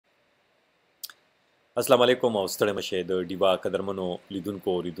السلام علیکم او ستړي مشه د ډیوه قدرمنو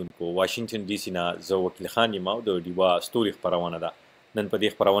لیدونکو واشنگټن ډي سي نه زه وکیل خان یم او د ډیوه ستوري خبرونه ده. نن په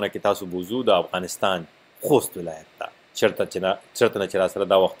دې خبرونه کې تاسو بوزو د افغانستان خوست ولایت ته چرته چې را سره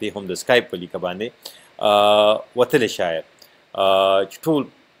دا وخت هم د سکایپ په لیکه باندې وتل شاعر چې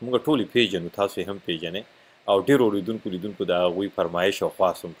موږ ټول پیژنو، تاسو هم پیژنې او ډیرو لیدونکو د هغوی فرمایش او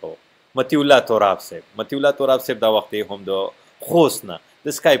خواست هم کوو. مطیع تراب صاحب دا وخت هم د خوست نه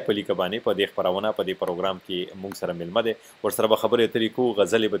د سکایپ په لیکه باندې په دې خبرونه په دې پروګرام کې موږ سره ملمه دی، ورسره به خبرې اترې کوو،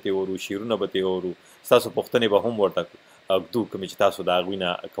 غزلې به ترې اورو، شعرونه به ترې اورو، ستاسو پوښتنې به هم ورته ږدو، کومې چې تاسو د هغوی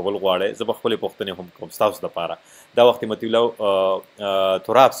نه کول غواړئ. زه به خپلې پوښتنې هم کوم ستاسو دپاره. دا وخت مطیع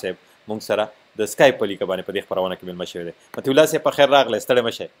تراب صاحب موږ سره د سکایپ په لیکه باندې په دې خبرونه کې ملمه شوی دی. مطیع صاحب په خیر راغلی، ستړی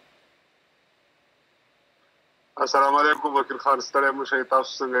مه شئ. السلام علیکم وکیل خان، ستړی مه شئ.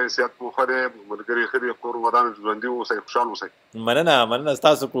 تاسو څنګه صحت مو ښه دی؟ ملګري ښه دي؟ کور ودان ژوندي اوسئ، خوشحال اوسئ. مننه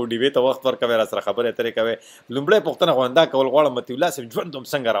ستاسو کو ډیوې ته وخت ورکوئ، را سره خبرې اترې کوئ. لومړی پوښتنه خو همدا کول غواړم مطیع صاحب ژوند هم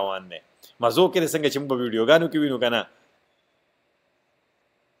څنګه روان دی؟ مزو کې دی څنګه چې موږ په ویډیوګانو کې وینو که نه؟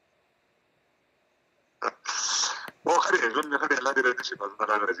 ښه دی، ژوند مې ښه دی، الله دې راته شي، بس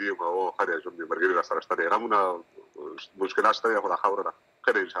الله راضي یم او ښه دی ژوند مې. ملګري را سره شته دی، غمونه مشکلات شته دی، خو دا خاوره ده.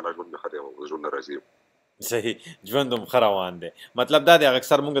 ښه دی انشاءالله، ژوند مې ښه دی او ژوند نه راضي یم. صحیح، ژوند هم ښه روان دی. مطلب دا دی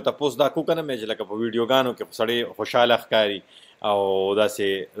اکثر موږ تپوس دا کوو که نه چې لکه په ویډیوګانو کې خو سړی خوشحاله ښکاري او داسې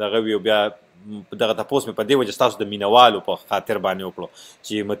دغه وي، او بیا دغه تپوس مې په دې وجه ستاسو د مینوالو په خاطر باندې وکړو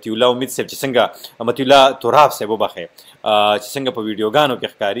چې مطیع امید صاحب چې څنګه مطیع تراب صاحب وبخښئ چې څنګه په ویډیوګانو کې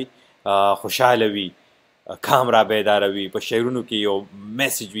ښکاري، خوشحاله وي، کامرا بیداره وي، په شعرونو کې یو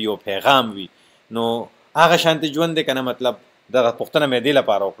میسج وي، یو پیغام وي، نو هغه شانتې ژوند دی که نه؟ مطلب دغه پوښتنه مې دې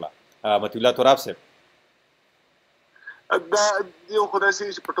لپاره وکړه مطیع تراب صاحب. دا یو خو داسې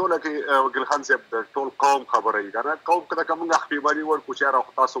چې په ټوله کې وکیل خان صاحب د ټول قوم خبره وي که نه؟ قوم که لکه موږ خپېماني ورکړو چې یاره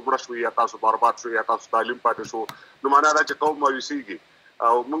خو تاسو مړه شوئ یا تاسو برباد شوئ یا تاسو تعلیم پاتې شو، نو معنا دا چې قوم مایوسېږي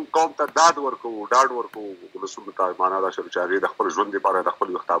او موږ قوم ته ډاډ ورکوو ولسونو ته. معنا دا شول چې هغې د خپل ژوند دپاره د خپل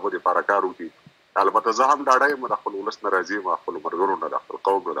ویښتابه دپاره کار وکړي. البته زه هم ډاډه یم، د خپل ولس نه راضي یم، خپلو ملګرو نه، د خپل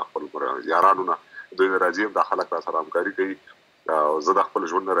قوم نه، د خپل یارانو نه، دوی نه راضي یم. دا خلک را سره همکاري کوي او زه د خپل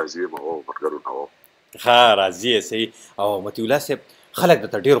ژوند نه راضي یم او ملګرو نه. ښه راضي یې، صحیح. او مطیع صاحب خلک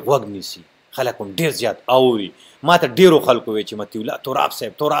درته ډېر غوږ نیسي، خلک هم ډېر زیات اوري. ما ته ډېرو خلکو وایي چې مطیع تراب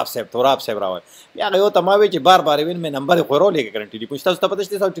صاحب راوایي. بیا هغه یو ته ما وایي چې بار وین مې نمبر یې خو راولېږه که نه ټلیفون. ستاسو ته پته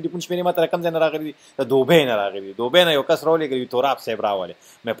شته ستاسو ټلیفون شمېرې ما ته له کوم ځای نه راغلي دي؟ د دوبۍ نه راغلي دي. دوبۍ نه یو کس راولېږلی تراب صاحب راولې.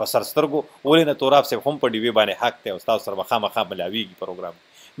 مې په سر سترګو ولې نه تراب صاحب هم په ډیوې باندې حق دی او ستاسو سره به خامخا ملاوېږي پروګرام.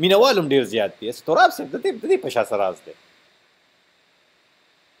 مینوال هم ډېر زیات دي. تراب صاحب د دې په شا څه راز دی؟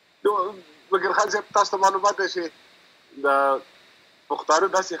 وکیل خان صاحب تاسو ته معلومات دی چې د پښتانه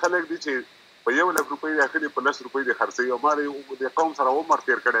داسې خلک دي چې په 1,00,000 روپۍ دې اخلي، په 10 روپۍ دې خرڅوي. او ما د قوم سره عمر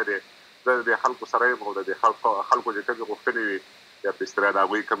تېر کړی دی، زه د خلکو سره یم او د خلکو چې کومې غوښتنې وي یا په اصطلاح د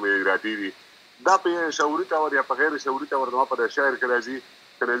هغوی کومې ارادې دي، دا په شعوري طور یا په غیر شعوري طور زما په د شاعر کې راځي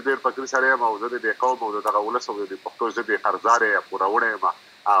که نه ډېر فکري سړی یم او زه د دې قوم او د دغه ولس او د پښتو ژبې قرضدار یا پوروړی یم.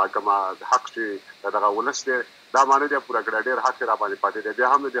 هغه کومه حق چې د دغه ولس دی دا ما نه دی پوره کړی، ډېر حق یې را باندې پاتې دی. بیا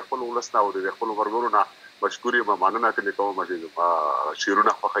هم د خپل ولس نه او د خپلو ملګرو نه مشکور یم، مننه ترې کوم چې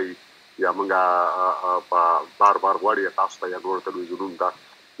شعرونه خوښوي یا موږ بار غواړي تاسو ته یا نورو تلویزیونونو ته.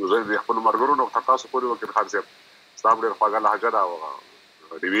 نو زه د خپلو ملګرو نه تر تاسو پورې وکیل خان صاحب ستا هم ډېر خوږه لهجه ده او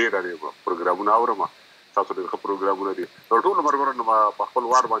ډیوې ده پروګرامونه اورم، تاسو ډېر ښه پروګرامونه دي. د ټولو ملګرو نه په خپل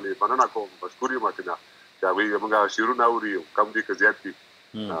وار باندې مننه کوم، مشکور یم چې هغوی زموږ شعرونه اوري، کم دي که زیات دي،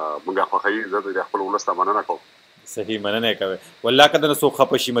 موږ خوښوي. زه د خپل ولس ته مننه کوم. صحیح، مننه یې کوئ. والله که دنه څوک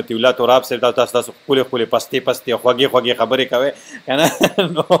خفه شي مطیع تراب صاحب تاسو ښکلې پستې خوږې خبرې کوئ که نه؟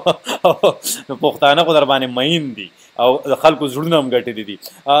 نو پښتانه خو در باندې مین دي او د خلکو زړونه هم ګټلي دي.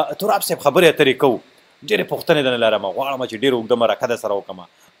 تراب صاحب خبرې اترې کوو، ډېرې پوښتنې دنه لرم، غواړم چې ډېره اوږده مرکه در سره وکړم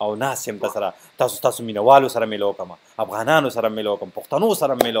او ناست یم در سره تاسو مینوالو سره میله وکړم، افغانانو سره میله وکړم، پښتنو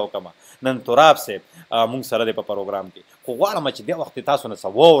سره میله وکړم. نن تراب صاحب موږ سره دی په پروګرام کې، خو غواړم چې دې وخت تاسو نه څه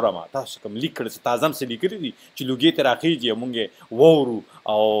واورم، تاسو کوم لیک کړی څه تازه هم څه لیکلي دي چې لوګې ته راخیږي او موږ یې واورو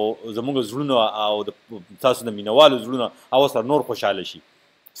او زموږ زړونه او د تاسو د مینوالو زړونه او سره نور خوشحاله شي.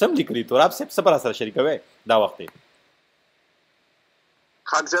 څه هم لیکلي تراب صاحب؟ څه به را سره شریکوئ دا وخت یې؟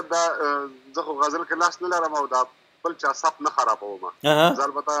 خان صاحب دا زه خو غزل کې لاس نه لرم او دا بل چا صف نه خرابوم. زه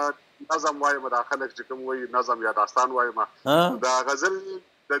البته نظم وایم، دا خلک چې کوم وایي نظم یا داستان وایم، دا غزل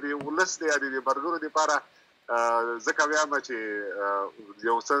د دې ولس دی یا د دې ملګرو دپاره ځکه وایم چې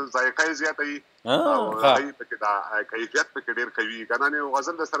یو څه ذایقه یې زیاته وي او هغوی پکې دا کیفیت پکې ډېر قوي که نه. نو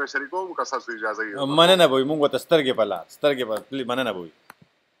غزل در سره شریکوم که ستاسو اجازه وي؟ مننه به وي، موږ ورته سترګې په لار مننه به وي.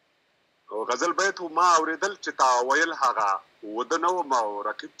 غزل بیت ما اورېدل چې تا ویل هغه وده نه وم او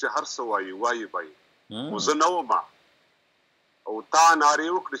رقیب چې هر څه وایي به یې خو زه نه وم او تا نارې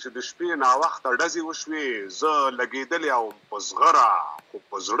وکړې چې د شپې ناوخته ډزې وشوې زه لګېدلی وم په زغره خو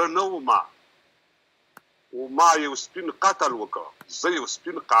په زړه نه وم او ما یو سپین قتل وکړ زه یو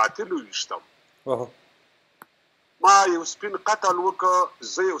سپین قاتل وویشتم ما یو سپین قتل وکړ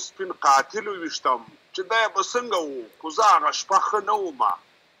زه یو سپین قاتل وویشتم چې دی به څنګه و خو زه هغه شپه ښه نه وم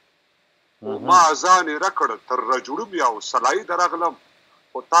ما ځان یې رکړ تر رجړوم او سلایي ته راغلم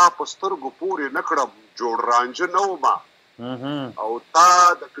خو تا په سترګو پورې نه کړم جوړ رانجه نه وم او تا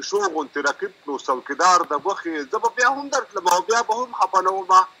د پیشو غوندې رقیب کړو څوکیدار د مخې زه به بیا هم درتلم او بیا به هم خفه نه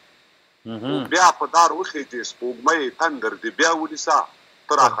وم بیا په دار وخېږې سپوږمۍ تندر دې بیا ونیسه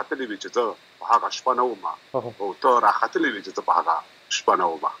ته راختلې وې چې زه په هغه شپه نه وم او ته راختلې وې چې زه په هغه شپه نه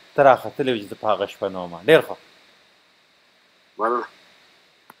وم ته راختلې وې چې زه په هغه شپه نه وم ډېر ښه مننه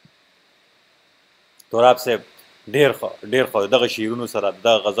تراب صاحب ډېر ښه دغه شعرونو سره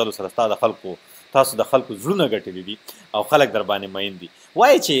دغه غزلو سره ستا د خلکو تاسو د خلکو زړونه ګټلي دي او خلک در باندې مین دي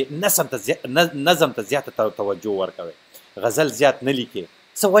وایي چې نظم ته زیاته توجه ورکوئ غزل زیات نه لیکې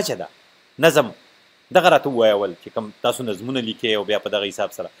څه وجه ده نظم دغه راته ووایول چې کوم تاسو نظمونه لیکئ او بیا په دغه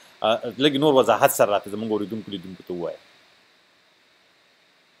حساب سره لږ نور وضاحت سره راته زموږ اورېدونکو ته ووایه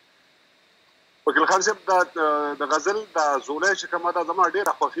وکیل خان صاحب د غزل د زولی چې کومه ده زما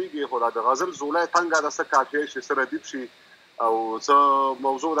ډېره خوښېږي خو د غزل زولی تنګه ده څه قافیه شي څه ردیف شي او څه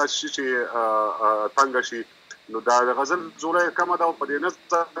موضوع داسې شي چې تنګه شي نو دا د غزل زولی کمه ده او په دې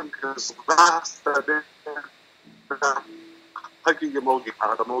نظم کې ځغاسته دی حقیقي موضوع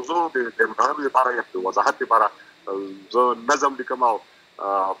هغه د موضوع د مقرر لپاره یا د وضاحت لپاره زه نظم لیکم او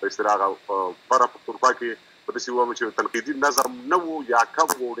په اصطلاح بره په تربا کې په داسې ووایم چې تنقیدي نظم نه و یا کم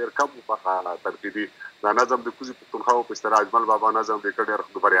و ډېر کم و په تنقیدي دا نظم د کوزي پښتونخوا په اصطلاح اجمل بابا نظم د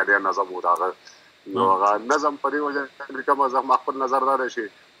ډېر بریالی نظم و د هغه نو هغه نظم په دې وجه لیکم زه خپل نظر دا دی چې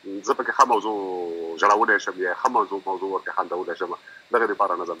زه پکې ښه موضوع جوړولی شم یا ښه موضوع ورکې خندولی شم دغه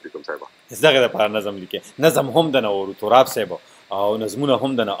دپاره نظم لیکم صاحبه دغه دپاره نظم لیکې نظم هم دنه اورو تراب صاحبه او نظمونه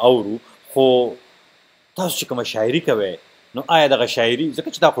هم دنه اورو خو تاسو چې کومه شاعري کوئ نو آیا دغه شاعري ځکه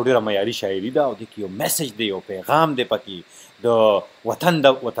چې دا خو ډېره معیاري شاعري ده او دې کې یو میسج دی یو پیغام دی پکې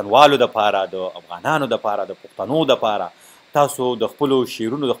د وطنوالو دپاره د افغانانو دپاره د پښتنو دپاره تاسو د خپلو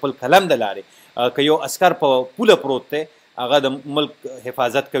شعرونو د خپل قلم د لارې که یو عسکر په پوله پروت دی هغه د ملک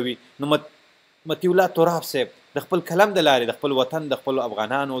حفاظت کوي نو مطیع تراب صاحب د خپل قلم د لارې د خپل وطن د خپلو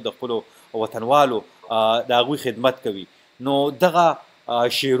افغانانو د خپلو وطنوالو د هغوی خدمت کوي نو دغه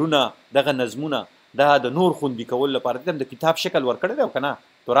شعرونه دغه نظمونه دا د نور خوندي کولو لپاره د کتاب شکل ورکړی دی او که نه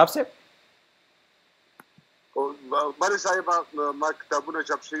تراب صاحب بلې صاحب ما کتابونه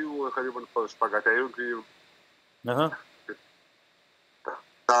چاپ شوي وو تقریبا په شپږ اتیایو کې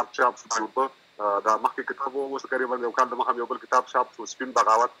کتاب چاپ شوی و دا مخکې کتاب و اوس تقریبا یو کال دمخه یو بل کتاب چاپ شو سپین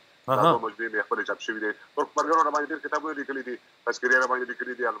بغاوت دا دوه مجموعې مې خپلې چاپ شوي دی نور پروګرام راباندې ډېر کتابونه لیکلي دي تذکرې راباندې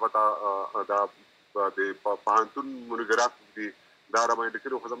لیکلي دي البته دا د پوهنتون مناظرات دي دا راباندې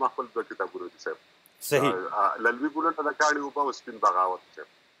لیکلي خو زما خپل دوه کتابونه دي صاحب صحیح للوي ګلونه د کاڼي اوبه او سپین بغاوت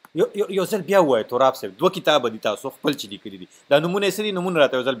صاحب یو ځل بیا ووایه تراب صاحب دوه کتابه دي تاسو خپل چې لیکلي دي دا نومونه یې څه دي نومونه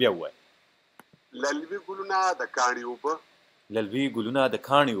راته یو ځل بیا ووایه للوي ګلونه د کاڼي اوبه للوي ګلونه د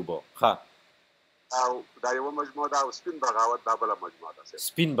کاڼي اوبه ښه او دا یوه مجموعه ده او سپین بغاوت دا بله مجموعه ده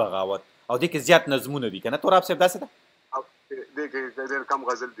سپین بغاوت او دې کې زیات نظمونه دي که نه تراب صاحب داسې ده دې کې ډېر کم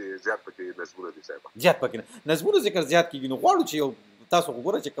غزل دي زیات پکې نظمونه دي صاحب زیات پکې نظمونه ذکر زیات کېږي نو غواړو چې یو تاسو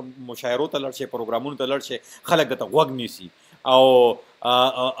وګوره چې کوم مشاعرو ته لاړ شئ پروګرامونو ته لاړ شئ خلک درته غوږ نیسي او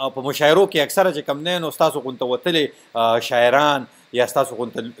په مشاعرو کې اکثره چې کوم دی نو ستاسو غونته وتلې شاعران یا ستاسو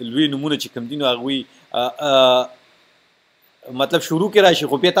غونته لوی نومونه چې کوم دي نو هغوی مطلب شروع کې راشي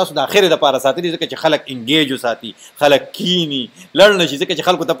خو بیا تاسو د اخرې دپاره ساتلي ځکه چې خلک انګیج وساتي خلک کیني لړ نه شي ځکه چې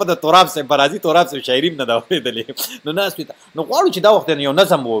خلکو ته پته تراب صاحب به راځي تراب صاحب شاعري هم نه ده اورېدلې نو ناست وي نو غواړو چې دا وخت یو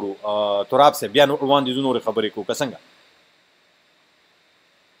نظم وورو تراب صاحب بیا وړاندې ځو نورې خبرې کوو که څنګه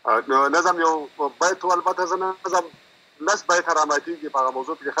نظم یو بیت و البته زه نظم لس بیت راماتېږي په هغه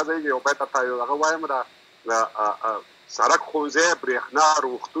موضوع کې ښځه یو بیت ته هغه وایم د سړک ښوونځی برېښنا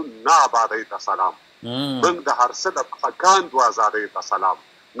روغتون نه آبادۍ ته سلام بنګ د هر څه د پخکاندو ازادۍ ته سلام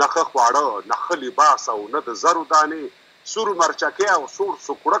نه ښه خواړه نه ښه لباس او نه د زرو دانې سور مرچکې او سور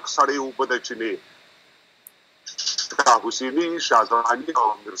سکړک سړې اوبه د چینې شاه حسیني شاهزماني او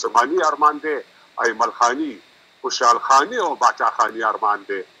میرزماني ارمان دی ایمل خاني خوشحال خاني او باچا خاني ارمان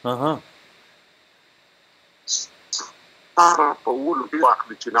دی ستار په اولو کې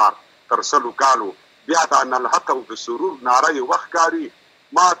واخلي چنار تر سلو کالو بیا د انالحق او د سرور ناره یې وښکاري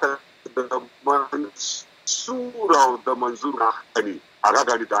ما ته د منصور او د منظور راښکلي هغه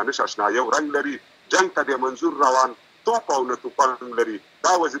ګاډي دانش اشنا یو رنګ لري جنګ ته د منظور روان توپ او نه توپان لري.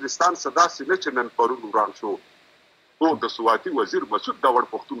 دا وزیرستان څه داسې نه چې نن پرون وران شو. او د سواتي وزیر مسعود داوړ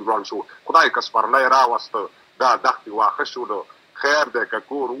پښتون وران شو. خدای که سپرلی راوسته دا دښتې واښه شوله. خیر دی که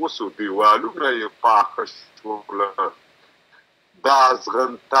کور وسو دیوالونه یې پاخه شوله. دا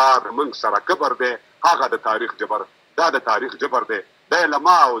زغنتار موږ سره کبر دی، هغه د تاریخ جبر. دا د تاریخ جبر دی. دی له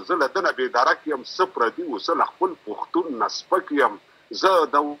ما او زه له ده نه بېدرک یم. څه پردي و زه له خپل پښتون نه سپک یم. زه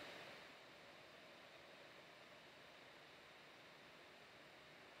د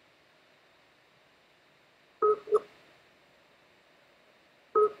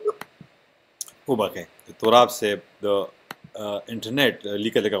وبخې تراب صاحب د انټرنیټ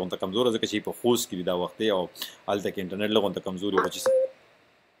لیکه لږه غونته کمزوره ځکه چې په خوست کې دي دا وخت دی او هلته کې انټرنیټ لږ غونته کمزوري وه چې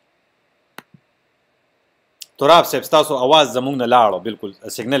تراب صاحب ستاسو اواز زموږ نه لاړو بالکل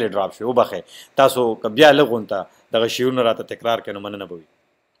سیګنل یې ډراپ شوی. وبخې تاسو که بیا لږ غونته دغه شعرونه راته تکرار کړئ نو مننه به وي.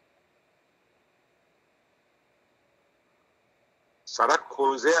 سړک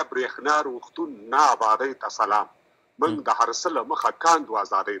ښوونځی برېښنا روغتون نه ابادۍ ته سلام. موږ د هر څه له مخه کاندو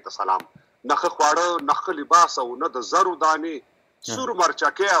ازادۍ ته سلام. نه ښه خواړه نه ښه لباس او نه د زرو دانې. سور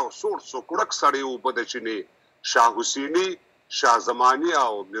مرچکۍ او سوړ سوکړک سړی اوبه د چینې. شاه حسیني شاه زماني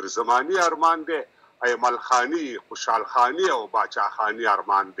او میرزماني ارمان دی. ایمل خاني خوشحال خاني او باچا خاني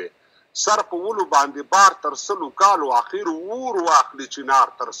ارمان دی. سر په ولو باندې بار تر سلو کالو اخیر ور واخلي چنار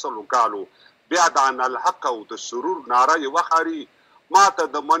تر سلو کالو. بیا د انالحق او د سرور ناره یې وخاري. ماته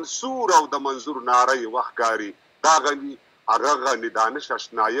د منصور او د منظور ناره یې وښکاري. دا غني هغه غني دانش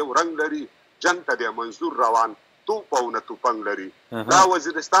اشنایه رنګ لري. جنګ ته د منظور روان توپ او نه توپنګ لري. دا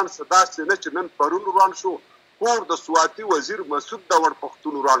وزیرستان څه داسې نه چې نن پرون وران شو. کور د سواتي وزیر مسعود داوړ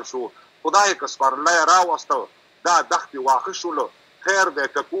پښتون وران شو. خدای که سپرلی راوسته دا دښتې واښه شوله. خیر دی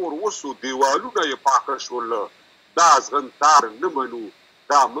که کور وسو دیوالونه یې پاخه شوله. دا زغنتار نه منو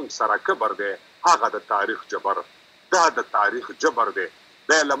دا موږ سره کبر دی، هغه د تاریخ جبر. دا د تاریخ جبر دی.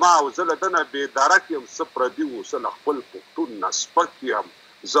 دی له ما او زه له ده نه بېدرک یم. څه پردي و زه له خپل پښتون نه سپک یم.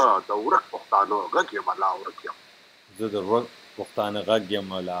 زه د ورک پښتانه غږ یم لا ورک یم. زه د ورک پښتانه غږ یم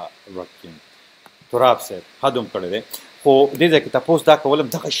لا ورک یم. تراب صاحب حد هم کړی دی. خو دې ځای کې تپوس دا کولم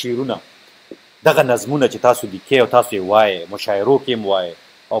دغه شعرونه دغه نظمونه چې تاسو لیکئ او تاسو یې وایئ، مشاعرو کې هم وایئ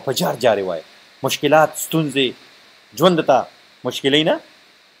او په جار جار یې وایئ، مشکلات ستونزې ژوند ته مشکلې نه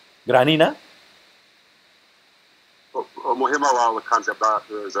ګراني نه مهمه وه خان صاحب. دا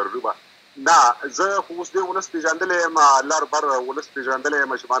ضروري وه. نه زه خو اوس دې ولس پېژندلی یم، لر بر ولس پېژندلی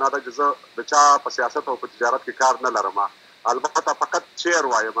یم چې معنا ده چې زه د چا په سیاست او په تجارت کې کار نه لرم. البته فقط شعر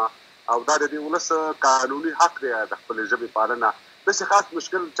وایم او دا د دې ولس قانوني حق دی د خپلې ژبې پالنه. داسې خاص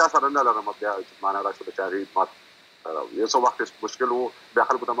مشکل چا سره نه لرم. بیا چې معنا را شوه د چا هغې مات یو څه وخت مشکل و، بیا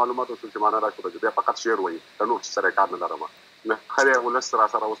خلکو ته معلومات وشول چې معنا را شوه چې بیا فقط شعر وایي، د نور څه سره کار نه لرم. ښه دی ولس را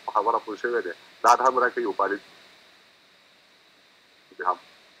سره اوس په خبره پوه شوی دی. دا هم راکوي او پالي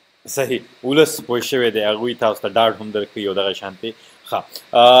صحیح ولس پوه شوی دی، هغوی تاسو ته ډاډ هم درکوي او دغه شانتې. ښه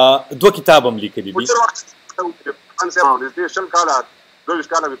 2 کتاب هم لیکلي دي. نږدې 20 کاله 22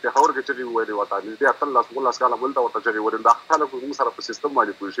 کاله مې پیښور کې چغې وویلې ورته، نږدې 18-19 کاله ملته ورته چغې ویلې. دا خلک زموږ سره په سیستم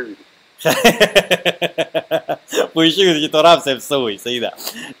باندې پوه شوي دي. پوه شوي دي چې تراب صاحب څه وایي. صحیح ده.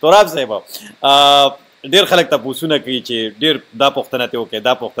 تراب صاحب ډېر خلک تپوسونه کوي چې ډېر دا پوښتنه دې وکړې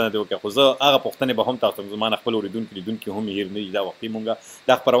دا پوښتنه دې وکړې، خو زه هغه پوښتنې به هم تاسو زما نه خپل اورېدونکي هم هېر نه دي. دا وختي مونږ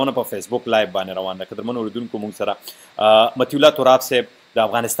دا خپرونه په فیسبوک لایو باندې روان ده. قدرمنو اورېدونکو مونږ سره مطیع تراب صاحب د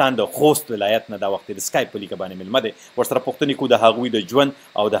افغانستان د خوست ولایت نه دا وخت د سکایپ په لیکه باندې مېلمه دی. ورسره پوښتنې کوو د هغوی د ژوند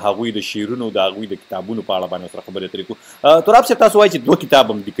او د هغوی د شعرونو د هغوی د کتابونو په اړه باندې ورسره خبرې اترې کوو. تراب صاحب تاسو وایي چې 2 کتاب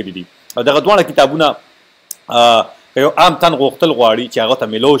هم لیکلي دي او دغه دواړه کتابونه که یو عام تن غوښتل غواړي چې هغه ته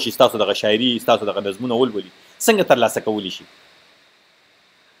میلو شي، ستاسو دغه شاعري ستاسو دغه نظمونه ولولي، څنګه ترلاسه کولی شي؟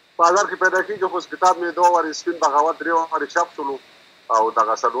 بازار کې پیدا کېږي. خو کتاب مې 2 وارې سپین بغاوت 3 وارې چاپ شولو او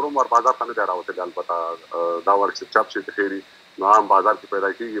دغه 4 ور بازار ته نه دی راوتلی. البته دا ور چې چاپ شي د خیري نو عام بازار کې پیدا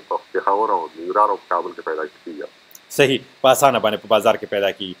کېږي، په پیښور او ننگرهار او کابل کې پیدا کېږي. صحیح په اسانه باندې په بازار کې پیدا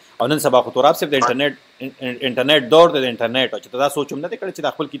کېږي. او نن سبا خو تراب صاحب د انټرنیټ دور دی، د انټرنیټ او چې دا سوچ هم نه دی کړی چې د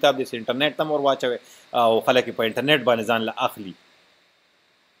خپل کتاب داسې انټرنیټ ته هم ور واچوي او خلک یې په انټرنیټ باندې ځان له اخلي.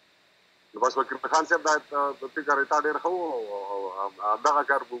 بس وکیل خان صاحب دا فکر تا ډېر ښه و، دغه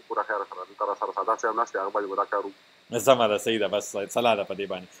کار به پوره خیر سره تر سره ساده صاحب ناست هغه باندې به دا کار وکړو. سمه ده، صحیح ده. بس صلاح ده په دې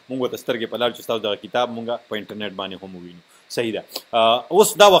باندې مونږ ورته سترګې په لار چې ستاسو دغه کتاب مونږ په انټرنیټ باندې هم ووینو. صحیح ده. اوس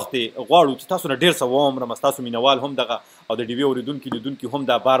دا وخت غواړو چې تاسو نه ډېر څه واورم، ستاسو مینوال هم دغه او د ډیوې اورېدونکي لیدونکي هم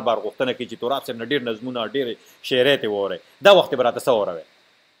دا بار بار غوښتنه کوي چې تراب صاحب نه ډېر نظمونه ډېرې شعرۍ ترې واورئ. دا وخت به راته څه واوروئ؟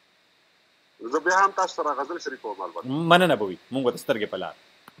 زه بیا هم تاسو سره غزل شریکوم. البته مننه به وي، مونږ ورته سترګې په لار.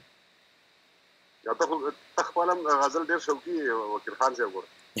 یا ته خپل هم غزل ډېر شوقي وکیل خان صاحب ګوره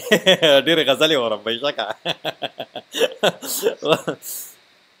ډېرې غزلې اورم بېشکه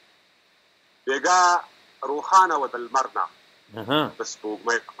بېګا روښانه وه د لمر نه د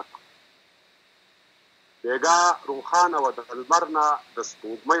سپوږمۍ بېګا روښانه وه د لمر نه د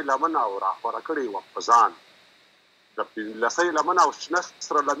سپوږمۍ لمنه او راخوره کړې وه په ځان د پنځلسۍ لمنه او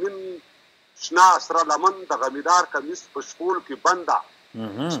شنه سره لمن د غمیدار کمیس په شپول کې بنده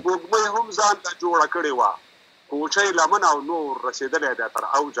سپوږمۍ هم ځان ته جوړه کړې وه کوچۍ لمن او نور رسېدلی دی تر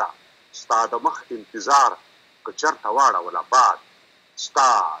اوجه ستا د مخ انتظار که چېرته واړوله باد ستا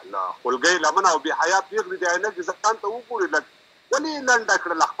له خولګۍ لمن او بې حیا پېغلې د عینکې ځان ته وګورې لږ ولې لنډه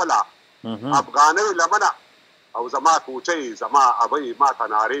کړله خپله افغانۍ لمنه او زما کوچۍ زما ابۍ ما ته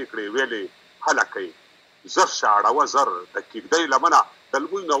نارې کړې ویلې هلکۍ زر شاړوه زر د کېږدۍ لمنه د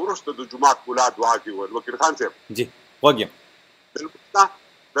لمونځ نه وروسته د جومات ملا دعا کې وویل وکیل خان صاحب جی غوږ یم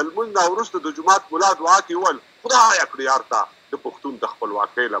د لمونځ نه وروسته د جومات ملا دعا کې وویل خدایه کړې یار ته د پښتون د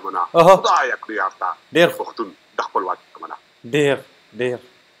خپلواکۍ لمنه خدایه کړې یار ته د پښتون د خپلواکۍ لمنه ډېر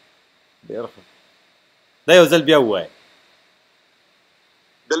دا یو ځل بیا ووایه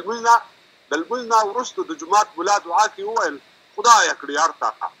د لمونځ نه وروسته د جومات ملا دعا کې وویل خدایه کړې یار ته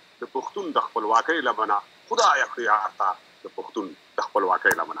د پښتون د خپلواکۍ لمنه خدایه کړې یار ته د پښتون د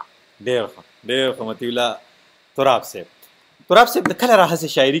خپلواکۍ لمنه ډېر ښه مطیع الله تراب صاحب د کله راهسې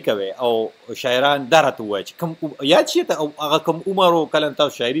شاعري کوئ او شاعران دا راته ووایه چې کوم یاد شي ته او هغه کوم عمر و کله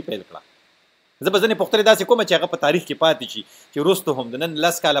تاسو شاعري پیل کړه زه به ځینې پوښتنې داسې کومه چې هغه په تاریخ کې پاتې شي چې وروسته هم د نن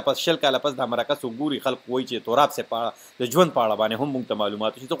 10 کاله پس 20 کاله پس دا مرکز وګوري خلک وایي چې تراب صاحب په اړه د ژوند په اړه باندې هم موږ ته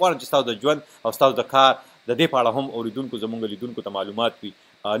معلومات وشي زه غواړم چې ستاسو د ژوند او ستاسو د کار د دې په اړه هم اورېدونکو زموږ لیدونکو ته معلومات وي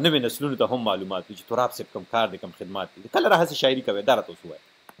نوې نسلونو ته هم معلومات وي چې تراب صاحب کوم کار دی کوم خدمات دي کله راهسې شاعري کوئ دا راته اوس ووایه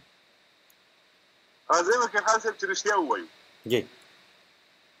زه وکیل خان صاحب چې رښتیا ووایو جی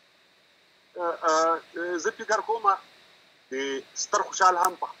زه فکر کوم د ستر خوشحال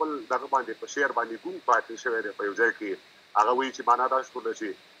هم په خپل دغه باندې په شعر باندې ګونګ پاتې شوی دی په یو ځای کې هغه وایي چې معنا دا شوله چې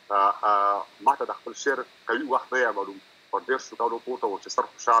ما ته د خپل شعر قوي وخت نه یې معلوم پر 150 کالو پورته و چې ستر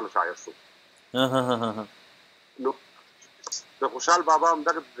خوشحال شاعر شو نو د خوشحال بابا هم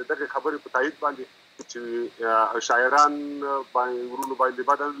دغه خبرې په تایید باندې چې شاعران ورونو باندې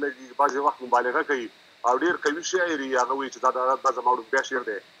بدن لګي بعضې وخت مبالغه کوي او ډېر قوي شاعر یې هغه وایي چې دا زما بیا شعر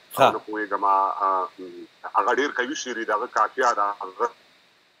دی نه پوهېږم هغه ډېر قوي شعر دی هغه کافیه ده هغه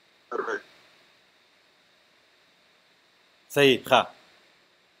صحیح ښه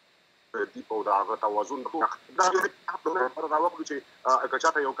دی په هغه توازن دا وکړو چې که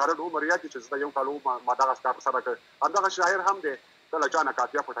چاته یو کارن عمر یاد چې زه یو کال ما دغه کار سره کړ همدغه شاعر هم دی کله چا نه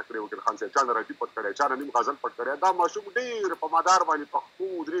کافیه پټه کړې وکیل خان صاحب چا نه ردي پټ کړی چا نه نیم غزل پټ کړی دا ماشوم ډېر په مدار باندې پښتو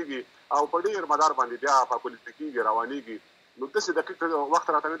ودرېږي او په ډېر مدار باندې بیا په پولیټیکي روانېږي نو داسې دقیق وخت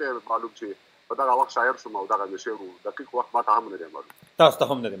راته نه دی معلوم چې په دغه وخت شاعر شوم او دغه شعر دقیق وخت ما ته هم نه دی معلوم تاسو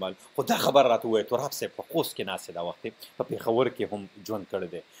ته هم نه دی معلوم خو دا خبر راته ووایه تراب صاحب په خوست کې ناست دا وخت په پېښور کې هم ژوند کړی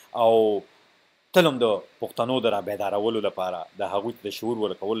دی او تل هم د پښتنو د رابیدارولو لپاره د هغوی د شعور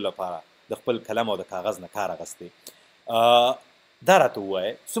ورکولو لپاره د خپل قلم او د کاغذ نه کار اخیستی دا راته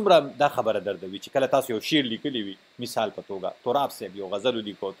ووایه څومره دا خبره دردوي چې کله تاسو یو شعر لیکلی وي مثال په توګه تراب صاحب یو غزل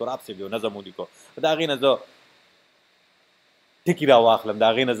ولیکو تراب صاحب یو نظم ولیکو د هغې نه زه ټکي راواخلم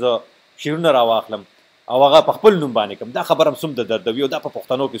د هغې نه زه شعرونه راواخلم او هغه په خپل نوم باندې کړم دا خبره هم څومره دردوي او دا په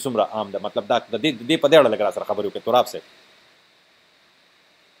پښتنو کې څومره عام ده مطلب دا د دې په دې اړه لږ راسره خبرې وکړئ تراب صاحب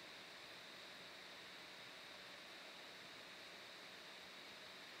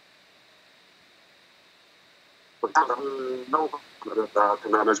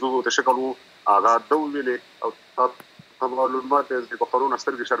نجمو د شکل و هغه ده وویلې او معلومات د پښتنو نه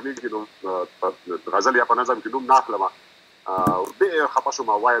سترګې شرمېږي نو غزل یا په نظم کې نوم نه اخلم ډېر خفه شوم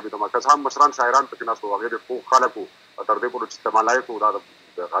وایه مې د مرکز هم مشران شاعران پکې ناست وو هغې ډېر پوه خلک وو تر دې پورې چې د ملایکو دا د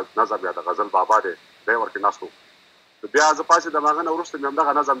نظم یا د غزل بابا دی دی ورکې ناست وو بیا زه پاسې د هغه نه وروسته مې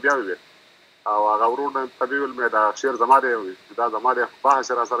همدغه نظم بیا وویل او هغه ورور نه ته مې ویل مې دا شعر زما دی دا زما دی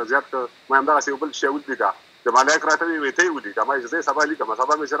بحث یې راسره زیات کړ ما همدغسې یو بل شی ولیکه د ملایک راته ویې ته یې ولیکه ما چې زه یې سبا لیکم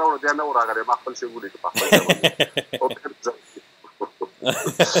سبا مې چې راوړه بیا نه و راغلی ما خپل شی ولیکه په خپل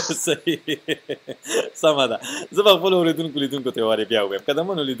صحیح سمه ده زه به خپلو اورېدونکو لیدونکو ته وارې بیا ووایم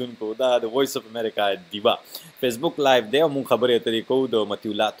قدمونو لیدونکو دا د وایس اف امریکا ډیوه فیسبوک لایف دی او موږ خبرې اترې کوو د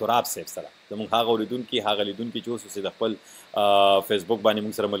مطیع الله تراب صاحب سره زموږ هغه اورېدونکي هغه لیدونکي چې اوس د خپل فیسبوک باندې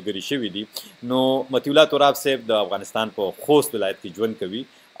موږ سره ملګري شوي دي نو مطیع الله تراب صاحب د افغانستان په خوست ولایت کې ژوند کوي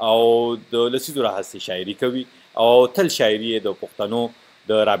او د لسیزو راهیسې شاعري کوي او تل شاعري یې د پښتنو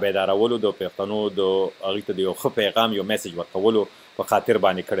د رابیدارولو د پښتنو د هغوی ته د یو ښه پیغام یو میسج ورکولو په خاطر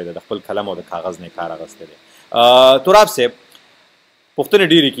باندې کړی ده د خپل قلم او د کاغذ نه کار اخیستی دی تراب صاحب پوښتنې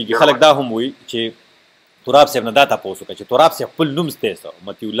ډېرې کېږي. خلک دا هم وایي چې تراب صاحب نه دا تپوس وکړه چې تراب صاحب خپل نوم زده څه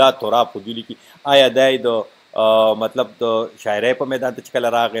مطیع الله تراب خو دوی لیکي. آیا دا د مطلب د شاعرۍ په میدان ته چې کله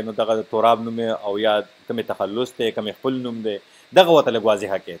راغی نو دغه تراب نوم او یا کومې تخلص دی کومې خپل نوم دی دغه ورته لږ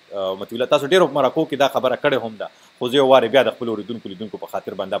واضحه کړئ. مطیع الله تاسو ډېرو مرکو کې دا خبره کړې هم ده خو زه یو وارې بیا د خپلو اورېدونکو لیدونکو په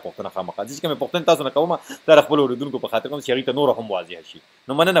خاطر باندې دا پوښتنه خامخا ځکه چې کومې پوښتنې تاسو نه کوم دا د خپلو اورېدونکو په خاطر کوم چې هغوی ته نوره هم واضحه شي.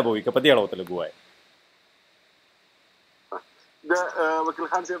 نو مننه به وي که په دې اړه ورته لږ ووایې. د وکیل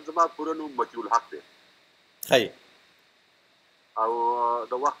خان صاحب زما پوره نوم مطیع الحق دی ښه او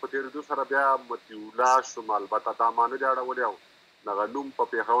د وخت په تېرېدو سره بیا مطیع الله شوم. البته دا ما نه دی اړولی او دغه نوم په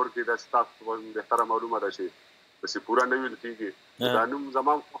پېښور کې داسې تاسو بهتره معلومه ده چې داسې پوره نه ویل کېږي. دا نوم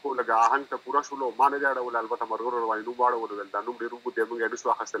زما خو لږ آهنګ ته پوره شولو ما نه دی اړولی. البته ملګرو ورباندې نوم واړولو ویل دا نوم ډېر اوږد دی موږ یې نشو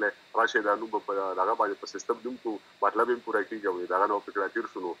اخیستلی راشئ دا نوم به په دغه باندې په سیسټم نوم کړو مطلب یې پوره کېږي او دغه نه پکې راتېر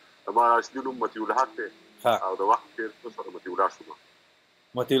شو. نو زما اصلي نوم مطیع الحق دی او د وخت تېرېدو سره مطیع الله شوم.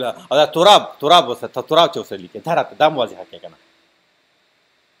 مطیع الله او دا تراب ورسره تراب چې ورسره لیکې دا راته دا هم واضحه کړې که نه.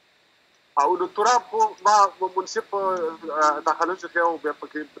 او نو تراب خو ما منصف تخلص کې او بیا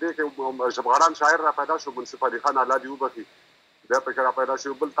پکې پرې کې ژبغړان شاعر را پیدا شو منصف علي خان الله دې وبخي بیا پکې را پیدا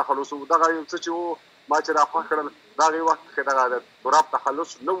شو بل تخلص دغه یو څه چې ما چې را خوښ کړل دغه وخت کې دغه تراب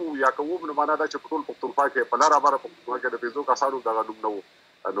تخلص نه وو یا که وو نو معنا دا چې په ټول پښتونخوا کې په لاره باره پښتونخوا کې د پنځو کسانو دغه نوم نه وو.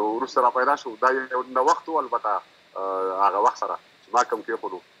 نو وروسته را پیدا شو دا یو نه وخت و البته هغه وخت سره چې ما کوم کې خو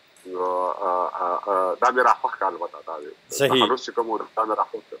دا مې را خوښ کړ. البته دا تخلص چې کوم و دا مې را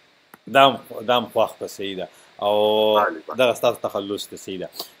خوښ کړ دا هم خوښ ته صحیح ده او دغه ستاسو تخلص ته صحیح ده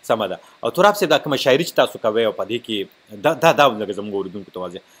سمه ده. او تراب صاحب دا کومه شاعري چې تاسو کوئ او په دې کې دا لږ زموږ اورېدونکو ته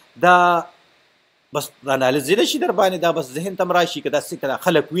واضح دا بس انالیز زیاده شي در باندې دا بس ذهن ته م راشي که داسې که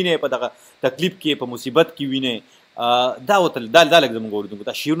خلک وینئ په دغه تکلیف کې په مصیبت کې وینئ دا ورته دا لږ زموږ اورېدونکو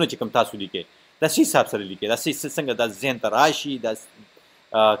ته شعرونه چې کوم تاسو لیکئ دا څه حساب سره لیکئ دا څنګه دا ذهن ته راشي دا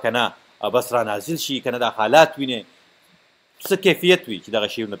که نه بس را نازل شي که نه دا حالات وینئ څه کیفیت وي چې دغه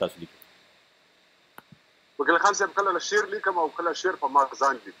شعرونه تاسو لیکئ. وکیل خان صاحب کله شعر لیکم او کله شعر په ما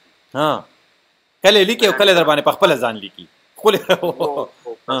ځان لیکي. کله لیکي او کله در باندې په خپله ځان لیکي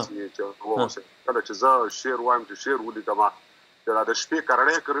کله چې زه شعر وایم چې شعر ولیکم را د شپې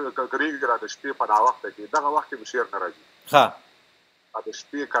کرړی کریږي را د شپې په ناوخته کې دغه وخت کې شعر نه راځي. د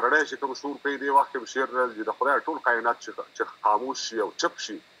شپې کرړی چې کوم شور کوي دې وخت کې شعر راځي. د خدای ټول کائنات چې خاموش شي او چپ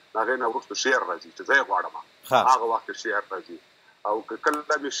شي د هغې نه وروسته شعر راځي چې زه یې غواړم هغه وخت کې شعر راځي. او که کله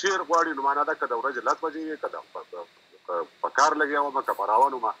مې شعر غواړي نو معنا ده که د ورځې 10 بجې وي که په کار لګیا وم که په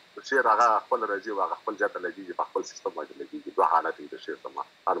روان وم شعر هغه خپل راځي او هغه خپل ځای ته لګېږي په خپل سیستم باندې لګېږي. دوه حالت وي د شعر زما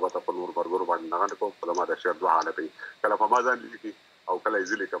البته په نور ملګرو باندې نه نه کوم خو زما د شعر دوه حالت وي کله په ما ځان لیکي او کله یې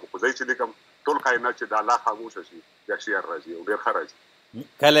زه لیکم خو زه چې لیکم ټول کائنات چې د الله خاموشه شي بیا شعر راځي او ډېر ښه راځي.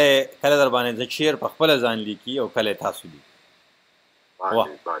 کله در باندې شعر په خپله ځان لیکي او کله تاسو لیکي.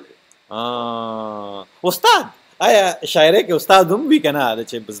 استاد آیا شاعرۍ کې استاد هم وي که نه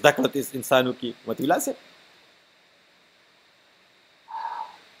چې زده کړه انسان وکړي مطیع الله صاحب؟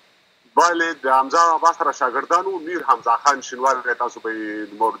 بله د حمزه بابا سره شاګردان وو میر حمزه خان شینوار تاسو به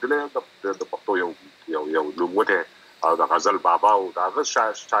یې نوموړی د پښتو یو نوموتی او د غزل بابا او د هغه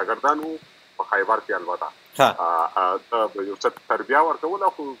شاګردان وو په خیبر کې. البته یو څه تربیه ورکوله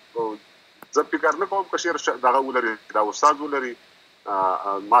خو زه فکر نه کوم که شعر دغه ولري دا استاد ولري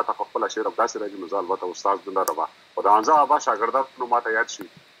ما ته په خپله شعر همداسې راځي نو زه البته استاد نه لرم. خو د حمزه بابا شاګردان نو ما ته یاد شي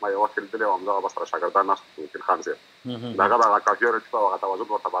ما یو وخت لیدلی او حمزه بابا سره شاګردان ناست وکیل خان صاحب د هغه دغه کافي رتبه او هغه توازن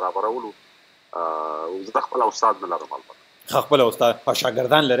ورته برابرولو زه د خپله استاد نه لرم. البته خپله استاد او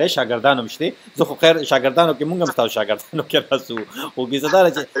شاګردان لرئ شاګردان هم شته زه خو خیر شاګردانو کې مونږ هم ستاسو شاګردانو کې راسو خو کیسه دا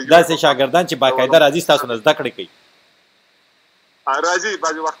ده چې داسې شاګردان چې باقاعده راځي ستاسو نه زده کړې کوي راځي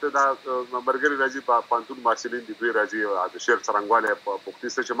بعضې وخت دا ملګري راځي په پوهنتون محصلین دي دوی راځي د شعر څرنګوالی په پښتي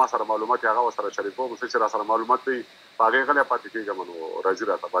څه چې ما سره معلومات وي هغه ورسره شریکوم څه چې را سره معلومات وي په هغې غلی پاتې کېږم نو راځي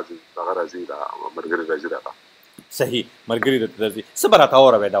راته بعضې هغه راځي دا ملګري راځي راته صحیح ملګري درته راځي څه به راته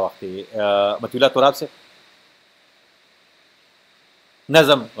واوروئ دا وخت مطیع الله تراب صاحب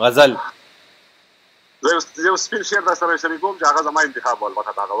نظم غزل زه یو سپین شعر در سره شریکوم چې هغه زما انتخاب و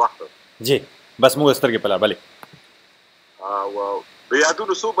البته د هغه وخت جی بس موږ سترګې په لار بلې د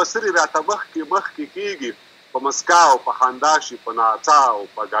یادونو څو بسرې راته مخکې کېږي په مسکا او په خندا شي په ناڅا او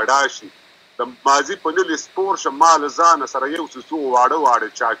په ګډا شي د ماضي په نلې سپور شه ما له ځانه سره یو څو واړه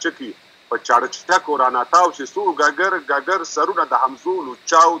چاچکي په چاړچټکو راناتاو شي څو ګګر سرونه د همزولو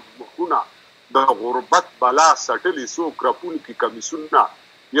چاود مخونه د غربت بلا سټلي څو کرپونکي کمیسونه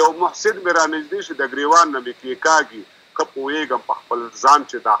یو محسن مې رانږدې شي د ګریوان نه مې کېکاږي که پوهېږم په خپل ځان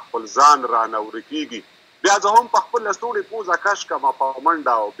چې دا خپل ځان رانه ورکېږي بیا زه هم په خپل لستوړې پوزه کش کړم په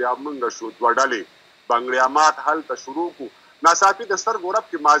منډه او بیا موږ شو دوه ډلې بنګړیامات هلته شروع کړو ناڅاپي د سترګو رپ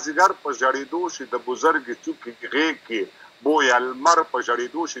کې مازدیګر په ژړېدو شي د بزرګ څوکې غېږ کې بوی المر په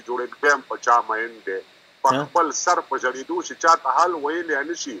ژړېدو شي جوړېدم په چا مین دی په خپل سر په ژړېدو شي چاته حال ویلی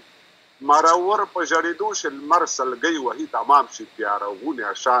نه شي مرور په ژړېدو شي لمر سلګۍ وهي تمام شي تیاره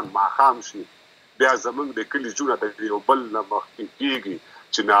غونې شان ماښام شي بیا زمونږ د کلي جونه د یو بل نه مخکې کېږي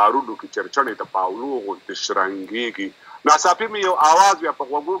چې نارونو کې چرچڼې د پاولو غوندې شرنګېږي ناڅاپي مې یو آواز بیا په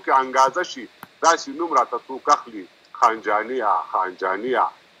غوږو کې انګازه شي داسې نوم راته څوک اخلي خانجانیه خانجانیه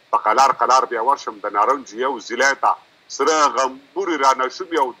په قلار قلار بیا ورشم د نارنج یو زیلی ته سره غمبورې رانه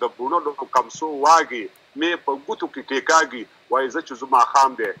شومې او د بوڼلو کمسو واګي مې په ګوتو کې ټیکاږي وایي زه چې زه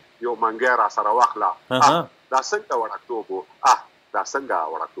ماښام دی یو منګی را سره واخله دا څنګه وړکتوب و دا څنګه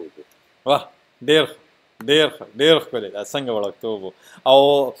وړکتوب و واه ډېر ښکلی دا څنګه وړکتوب و او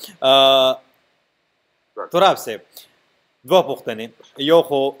تراب صاحب دوه پوښتنې یو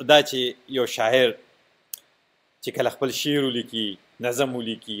خو دا چې یو شاعر چې کله خپل شعر ولیکي نظم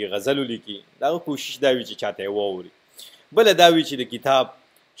ولیکي غزل ولیکي د هغه کوشش دا وي چې چاته یې واوري بله دا وي چې د کتاب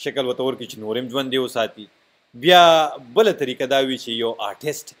شکل ورته ورکړي چې نور هم ژوند یې وساتي بیا بله طریقه دا وي چې یو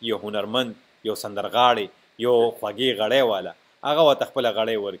آرټسټ یو هنرمند یو سندرغاړی یو خوږې غړی والا هغه ورته خپله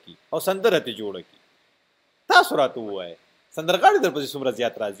غړی ورکړي او سندره ترې جوړه کړي تاسو راته ووایئ سندرغاړي در پسې څومره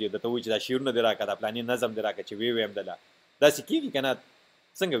زیات راځي درته وایي چې دا شعرونه دې راکړه دا پلاني نظم دې راکړه چې ویې ویم دله داسې کېږي که نه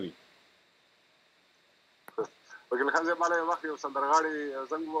څنګه وي وکیل خان صاحب مالا یو وخت یو سندرغاړي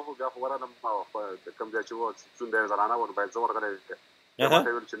زنګ ووهو بیا خو ورغلم کوم ځای چې و څونده یې زنانه وه نو باید زه ورغلی ما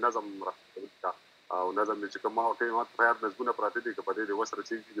ته ویل چې نظم او نظم مې چې کوم ما ورته ما ته په یاد نظمونه پراته دي که په دې دې وسره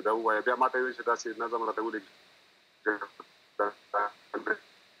چې دا ووایه بیا ما ته ویل چې داسې نظم راته ولیکي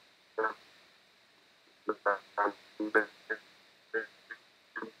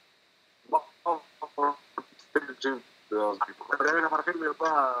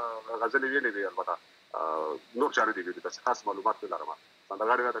غزلې ویلې دي البته نور چارې دي داسې خاص معلومات نه لرم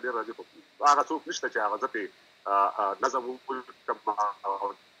سندرغاړي راته ډېر راځي خو هغه څوک نشته چې هغه زه پرې نظم وکړم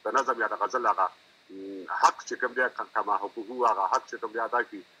د نظم یا د غزل هغه حق چې کوم دی کما حقوقو هغه حق چې کوم دی ادا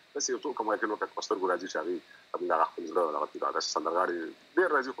کړي داسې یو څوک کوم وکیل ورته په سترګو راځي چې هغې همدا هغه خپل زړه دغه داسې سندرغاړي ډېر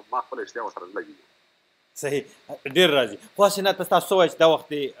راځي خو ما خپله اشتیا ورسره نه لګېږي صحیح ډېر راځي خو هسې نه تاسو ووایئ چې دا وخت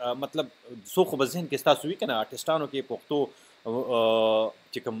مطلب څوک خو به ذهن کې ستاسو وي که نه آرټسټانو کې پښتو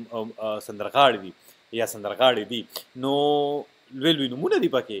چې کوم سندرغاړي دي یا سندرغاړي دي نو لوی لوی نومونه دي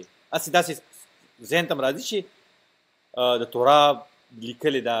پکې هسې داسې ذهن ته م راځي چې د تراب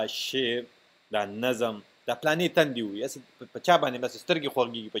لیکلې دا شعر دا نظم دا پلانې تندې وي هسې په چا باندې بس سترګې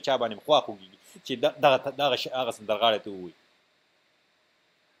خوږېږي په چا باندې م خوا خوږېږي چې هغه سندرغاړی ته ووایي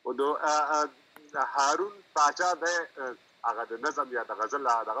هارون پاچا دی هغه د نظم یا د غزل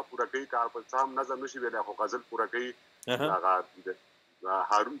دغه پوره کوي که په څه هم نظم نشي ویلی خو غزل پوره کوي هغه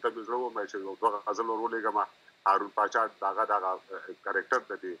هارون ته مې زړه ومی چې دوه غزل ور ولېږم هارون پاچا دغه کرکټر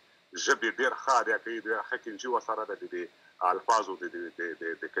د دې ژبې ډېر ښه ادا کوي ډېر ښه کینچي ورسره ده د دې الفاظو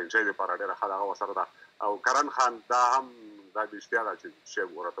د کینچۍ دپاره ډېره ښه دغه ورسره ده او کرن خان دا هم دا بېشتیا ده چې شی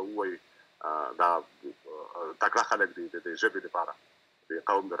ورته ووایي دا تکړه خلک دي د دې ژبې دپاره د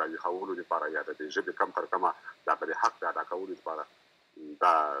قوم د راویښولو لپاره یا د دې ژبې کم تر کمه د هغه د حق د ادا کولو لپاره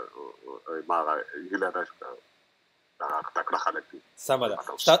دا ما هیله ده چې تکړه خلک دي سمه ده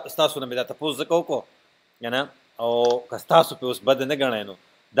ستاسو نه مې دا تپوس زه وکړو که نه او که ستاسو پې اوس بده نه ګڼئ نو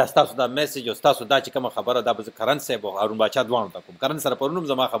دا ستاسو دا میسج او ستاسو دا چې کومه خبره دا به زه کرن صاحب او هارون باچا دواړو ته کوم کرن سره پرون هم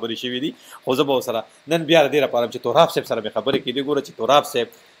زما خبرې شوي دي خو زه به ورسره نن بیا د دې لپاره چې تراب صاحب سره مې خبرې کېدې ګوره چې تراب صاحب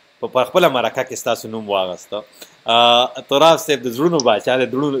په خپله مرکه کې ستاسو نوم واغسته تراب صاحب د زړونو باچا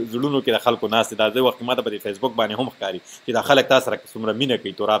د زړونو کې د خلکو ناست دی دا ځای وخت کې ما ته په دې فیسبوک باندې هم ښکاري چې دا خلک تا سره څومره مینه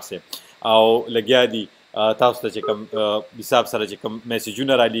کوي تراب صاحب او لګیا دي تاسو ته چې کوم حساب سره چې کوم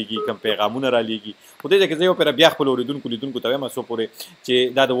میسیجونه رالیږي کوم پیغامونه رالیږي خو دې ځای کې زه یو پېره بیا خپلو لیدونکو ته وایم څو پورې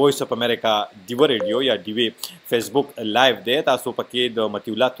چې دا د وایس اف امریکا ډیوه ریډیو یا ډیوې فیسبوک لایف دی تاسو پکې د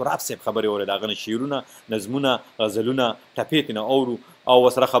مطیع تراب صاحب خبرې اورئ د هغه نه شعرونه نظمونه غزلونه ټپې ترې نه اورو او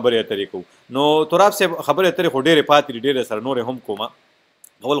ورسره خبرې اترې کوو نو تراب صاحب خبرې اترې خو ډېرې پاتې دي ډېرې سره نورې هم کومه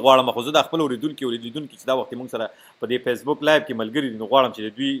غول غواړم خو زه د خپل اوریدونکي چې دا وخت موږ سره په دې فیسبوک لایو کې ملګري دي نو غواړم چې د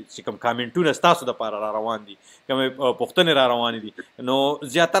دوی چې کوم کامنټونه ستاسو دپاره را روان دي کومې پوښتنې را روانې دي نو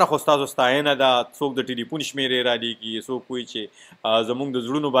زیاتره خو ستاسو ستاینه ده څوک د ټلیفون شمېرې رالیږي څوک وایي چې زموږ د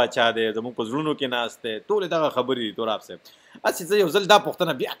زړونو باچا دی زموږ په زړونو کې ناست دی ټولې دغه خبرې دي تراب صاحب هسې زه یو ځل دا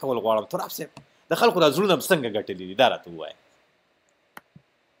پوښتنه بیا کول غواړم تراب صاحب د خلکو دا زړونه څنګه ګټلي دي دا راته ووایه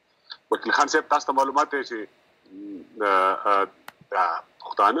وکیل خان صاحب تاسو ته معلومات دی چې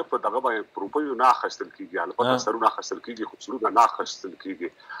پښتانه په دغه باندې پروپیو نه اخیستل کېږي البته سرونه اخیستل کېږي خو سرونه نه اخیستل کېږي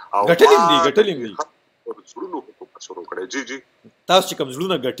او ګټلې دي سرونو شروع کړی. جی جی تاسو چې کوم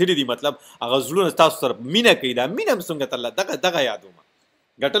زړونه ګټلي دي مطلب هغه زړونه تاسو سره مینه کوي دا مینه هم څنګه ترله دغه یادومه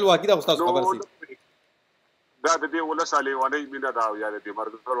ګټل واقعي دا خو تاسو خبر سي دا د دې ولس لیوانۍ مینه ده یا د دې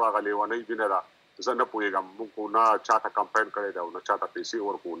مرګرو هغه لیوانۍ مینه ده. زه نه پوهېږم موږ خو نه چاته کمپاین کړی دی او نه چاته پیسې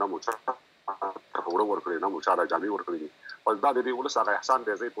ورکړو نه مو چاته وړه ورکړې نه مو چاته جامې ورکړې دي. بس دا د دې ولس هغه احسان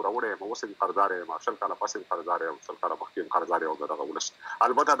دی زه یې پوره وړی یم اوس هم قرضدار یم 20 کاله پس هم قرضدار یم 20 کاله مخکې هم قرضدار یم دغه ولس.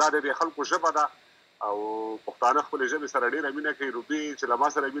 البته دا د خلکو ژبه ده او پښتانه خپلې ژبې سره ډېره مینه کوي. روبي چې له ما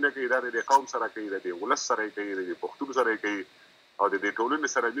سره مینه کوي دا د قوم سره کوي د ولس سره یې کوي د پښتون سره یې کوي او د ټولنې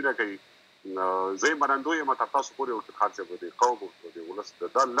سره مینه کوي. زه یې منندوی یم تر تاسو پورې وکیل خان صاحب د قوم او د ولس د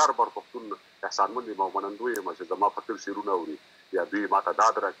لر بر پښتون احسانمند یم او منندوی یم چې زما فکر شعرونه اوري یا دوی ماته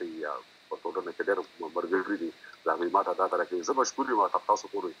داد راکوي یا په ټولنه کې ډېر ملګري دي دا دوی ماته داد راکوي. زه مشکور یم تر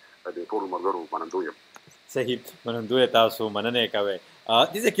تاسو پورې د ټولو ملګرو منندوی یم. صحیح منندوی تاسو مننه کوي.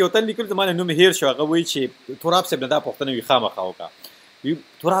 دې ځکه یو تل لیکل زمانه نوم هیر شو هغه وایي چې تراب صاحب نه دا پښتنه وي خامخا وکړه.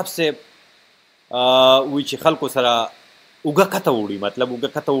 تراب صاحب وایي چې خلکو سره اوږه کته وړي مطلب اوږه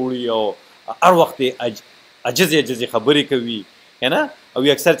کته وړي او هر وخت عجزې خبرې کوي نه او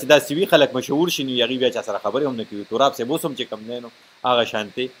اکثر چې داسې وي خلک مشهور شي نو هغوی بیا چا سره خبرې هم نه کوي. تراب صاحب اوس هم چې کوم دی نو هغه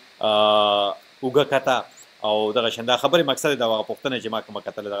شانتې اوږه کته او دغه شان دا خبرې مقصد د هغه پوښتنه چې ما کومه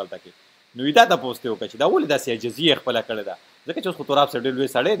کتله دغلته کې نو دا تپوس ته وکړه چې دا ولې داسې عجزي یې خپله کړې ده ځکه چې اوس خو تراب صاحب ډېر لوی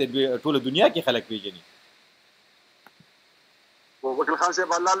سړی دی ټوله دنیا کې خلک پېژني. وکیل خان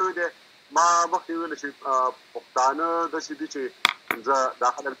صاحب الله لوی دی. ما مخکې ویل چې پښتانه داسې دي چې زه دا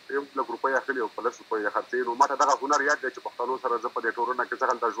خلک یو لږ روپۍ اخلي او په 10 روپۍ یې خرڅوي نو ماته دغه هنر یاد دی چې پښتنو سره زه په دې ټولنه کې څه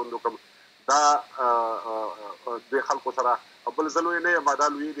هلته ژوند وکړم. دا د خلکو سره بل زه لوی نه یم دا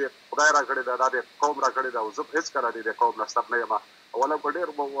لوی دی خدای راکړی دی دا د قوم راکړی دی او زه هېڅکله د قوم نه ستر نه یم. اوله په ډېر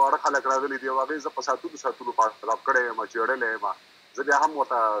واړه خلک راغلي دي او هغې زه په ساتلو پاسراب کړی یم چېړلی یم زه بیا هم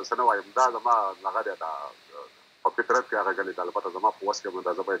ورته څه نه وایم دا زما هغه دی دا په فطرت کې هغه غلي ده. البته زما په وس کې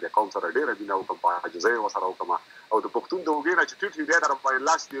باندې زه باید د قوم سره ډېره مینه وکړم په عاجزۍ یې ورسره وکړم او د پښتون د اوږې نه چې ټیټ وي دی در باندې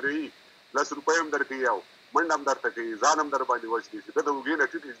لاس تېروي 10 روپۍ هم درکوي او منډه هم درته کوي ځان هم در باندې وژني چې ده د اوږې نه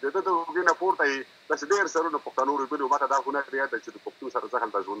ټیټ وي د ده د اوږې نه پورته وي داسې ډېر سرونه پښتنو روبلي ماته دا هنر یاد دی چې د پښتون سره زه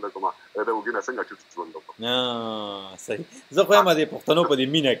هلته ژوند وکړم د اوږې نه څنګه ټیټ ژوند وکړم. صحیح زه خو یم د پښتنو په دې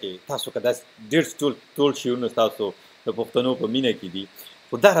مینه کې تاسو که داسې ډېر ټول شعرونه ستاسو د پښتنو په مینه کې دي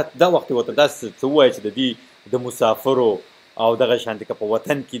خو دا وخت ورته داسې څه ووایه چې د دې د مسافرو او دغه شانتې که په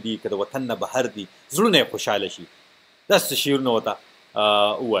وطن کې دي که د وطن نه بهر دي زړونه یې خوشحاله شي داسې شعرونه ورته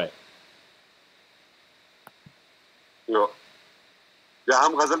ووایه. نو بیا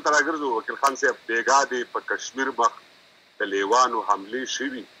هم غزل ته راګرځو وکیل خان صاحب بېګا دې په کشمیر مخ د لیوانو حملې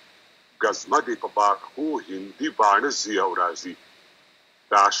شوي ګزمه دې په باښو هندي باڼه ځي او راځي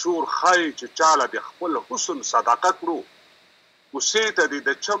دا شور ښایي چې چاله د خپل حسن صدقه کړو کوڅې ته دې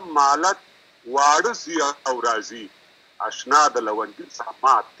د چم مالت واړه ځي او راځي اشنا د لونګي څخه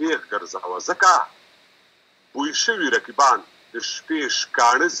ما تیغ ګرځوه ځکه بوی شوي رقیبان د شپې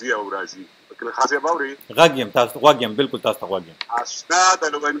شکاڼه ځي او راځي. وکیل خان صاحب اوري غږ یم تاسو غوږ یم بلکل تاسو ته غوږ یم اشنا د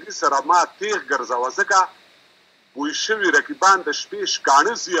لونګي سره ما تیغ ګرځوه ځکه بوی شوي رقیبان د شپې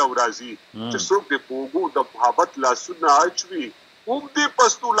شکاڼه ځي او راځي چې څوک د په اوږو د محبت لاسونه اچوي اوږدې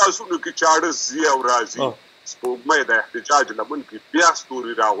پستو لاسونو کې چاړه ځي او راځي سپوږمۍ د احتجاج لمن کې بیا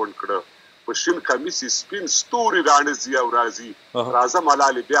ستوري راغونډ کړه په شین کمیس سپین ستوري راڼه ځي او راځي راځه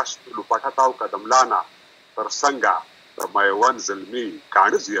ملالې بیا شتلو پټه تاو که د ملانا تر څنګه د میوند زلمي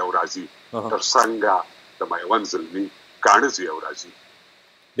کاڼه ځي او راځي تر څنګه د میوند زلمي کاڼه ځي او راځي.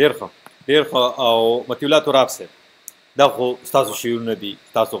 ډېر ښه او مطیع تراب صاحب دا خو ستاسو شعرونه دي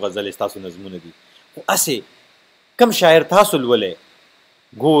ستاسو غزلې ستاسو نظمونه دي خو هسې کم شاعر تاسو لولئ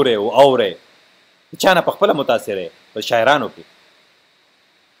ګورئ او اورئ چا نه په خپله متاثره په شاعرانو کې؟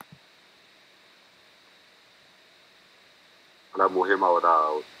 دا مهمه وه دا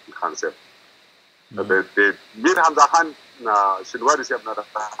خان صاحب د میر حمزه خان شنواري صاحب نه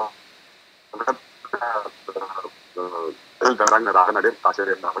دلته رنګ راغنه ډېر تاثیر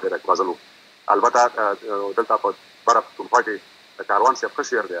یې ډېر غزل و. البته دلته په بره پښتونخوا کې د کاروان صاحب ښه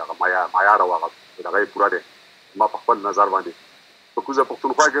شعر دی هغه معیار او هغه دغه یې پوره دی ما په خپل نظر باندې په کوزه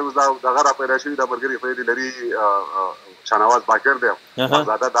پښتونخوا کې اوس دغه را پیدا شوي دا ملګري خدای لري شاهنواز باقر دی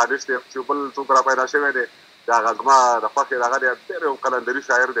زاده دانش دی چې بل څوک را پیدا شوی دی دا هغه زما د خوښې هغه دی ډېر یو قلندري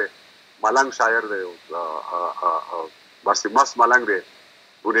شاعر دی ملنګ شاعر دی بس ملنګ دی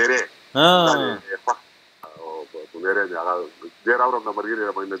بونیرې بونیرې دی هغه ډېر اورم د ملګري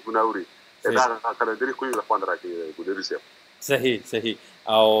را باندې نظمونه اوري دا قلندري خو یې خوند راکوي بونیرې صاحب. صحیح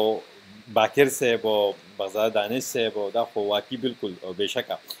او باقر صاحب او بغزاده دانش صاحب او دا خو واقعي بلکل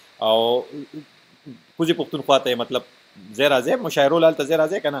بېشکه او کوزې پښتونخوا ته مطلب ځای راځئ مشاعرو لالته ځای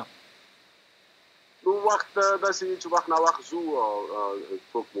راځئ که نه؟ نو وخت داسې چې وخت نا وخت ځو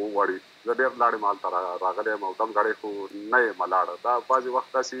څوک مو وغواړي زه ډېر لاړې مال ته راغلی یم او دم ګړی خو نه یم لاړه دا بعضې وخت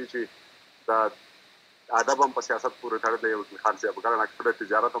داسې چې دا ادب هم په سیاست پورې تړلی یو خان صاحب ګڼه کړی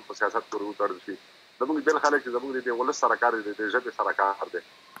تجارت هم په سیاست پورې وتړل شي زموږ بېل خلک چې زموږ د دې ولس سره کار دی د ژبې سره کار دی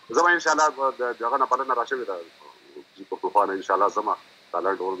زه به انشاءالله د هغه نه بلنه را شوې ده پښتونخوا نه انشاءالله ځمه دا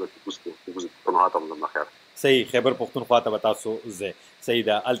لنډ ورځ پښتونخوا ته ځم خیر صحیح خیبر پښتونخوا ته به تاسو ځئ صحیح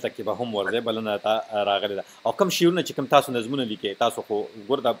ده هلته کې به هم ورځئ بلنه ته راغلې ده او کوم شعرونه چې کوم تاسو نظمونه لیکئ تاسو خو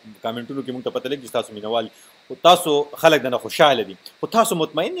ګور دا کامنټونو کې موږ ته پته لګي چې تاسو مینوال خو تاسو خلک دنه خوشحاله دي خو تاسو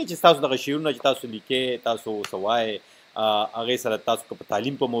مطمئن یې چې تاسو دغه شعرونه چې تاسو لیکئ تاسو څه وایئ هغې سره تاسو که په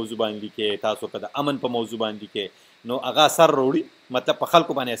تعلیم په موضوع باندې لیکئ تاسو که د امن په موضوع باندې لیکئ نو هغه اثر راوړي مطلب په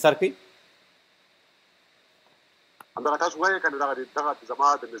خلکو باندې اثر کوي همدغه تاسو وایئ که نه دغه زما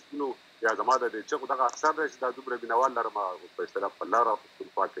د نظمونو یا زما د چغو دغه اثر دی چې دا دومره مینوال لرم په اصطلاح په لاره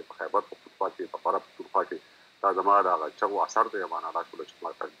پښتونخوا کې په خیبر پښتونخوا کې په فراه پښتونخوا کې دا زما د هغه چغو اثر دی معنی دا ټوله چې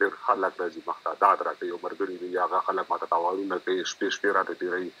ما ته ډېر خلک راځي مخ ته ډاډ راکوي یو ملګري دي هغه خلک ما ته تاوانونه کوي شپې راته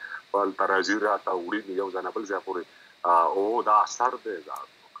تېروي هلته راځي راته وړي یو ځای نه بل ځای پورې او دا اثر دی دا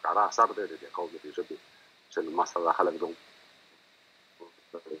ښکاره اثر دی د دې قوم د دې ژبې چې ما سره خلک زموږ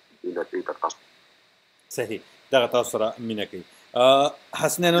مینه کوي تر تاسو صحیح دغه تاسو سره مینه کوي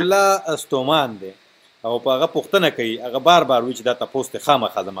حسنین الله ستومان دی او په هغه پوښتنه کوي هغه بار بار وایي چې دا تپوس دی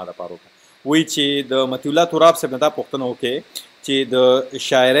خامخا زما دپاره وکړه وایي چې د مطیع تراب صاحب نه دا پوښتنه وکړې چې د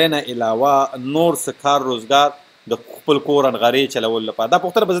شاعرۍ نه علاوه نور څه کار روزګار د خپل کور انغارې چلولو لپاره دا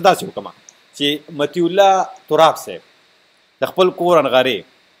پوښتنه به زه داسې وکړم چې مطیع تراب صاحب د خپل کور انغارې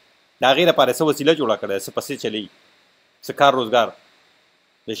د هغې لپاره څه وسیله جوړه کړې څه پسې چلوي څه کار روزګار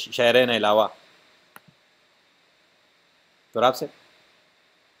د شاعرۍ نه علاوه تراب صاحب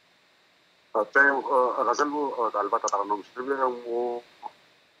ته یو غزل و البته ترنم شوی و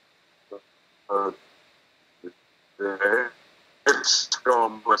عشق او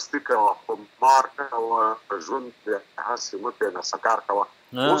مستی کوه خمار کوه ژوند د هسې مه پرېږده سکار کوه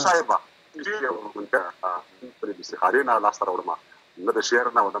نو صاحبه پرې د استخارې نه لاسته راوړم نه د شعر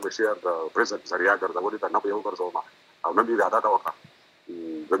نه او نه د شعر د رزق ذریعه ګرځولې ده نه به یې وګرځوم او نه مې اراده ده وکړه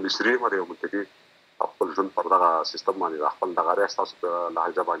د مصري یم د یو منطقي خپل ژوند پر دغه سیستم باندې د خپل دغه ری ستاسو په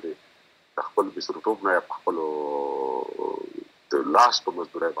لهجه باندې د خپل بېسرتوب نه یا په خپلو د لاس په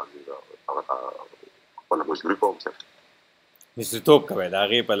مزدورۍ باندې هغه ته خپله مزدوري کوم صرف مستریتوب کوئ د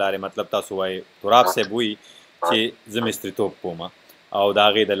هغې په لارې مطلب تاسو وایي تراب صاحب وایي چې زه مستریتوب کوم او د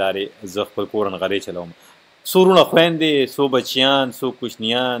هغې د لارې زه خپل کور انغرې چلوم څو وروڼه خویندې څو بچیان څو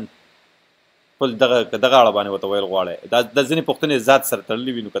کوچنیان خپل دغه اړه باندې ورته ویل غواړئ دا ځینې پوښتنې ذات سره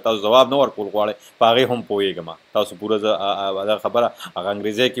تړلي وي نو که تاسو ځواب نه ورکول غواړئ په هغې هم پوهېږم تاسو پوره دغه خبره هغه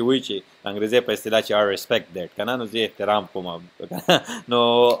انګریزۍ کې وایي چې انګریزۍ په اصطلاح چې I respect that که نه نو زه احترام کوم نو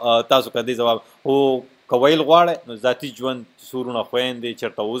تاسو که دې ځواب هو که ویل غواړئ نو ذاتي ژوند څو وروڼه خویندې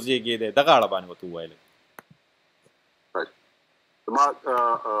چېرته وزېږېدی دغه اړه باندې ورته وویلئ زما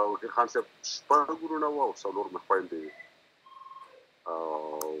وکیل خان صاحب شپږ وروڼه وو او څلور مې خویندې وي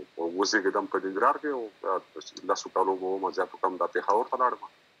وزېږېدم په ننګرهار کې او لسو کالو به وم زیاتو کم دا پیښور ته لاړم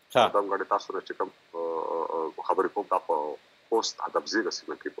دم ګډې تاسو نه چې کوم خبرې کوم دا په خوست ادبزېږه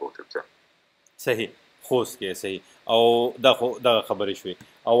سیمه کې پروت یم صحیح خوست کې صحیح او دا خو دغه خبرې شوې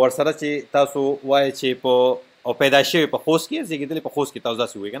او ورسره چې تاسو وایئ چې په او پیدا شوې په خوست کې زېږېدلې په خوست کې تاسو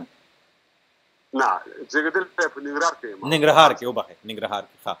داسې وایئ که نه نه زېږېدلې په ننګرهار کې ننګرهار کې وبخئ ننګرهار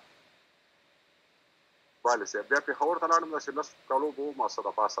کې ښه بله صاحب بیا پیښور ته لاړم داسې لس کالو به وم څه د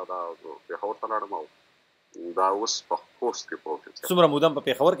پاسه دا پیښور ته لاړم او دا اوس په خوست کې پروت یم څومره موده په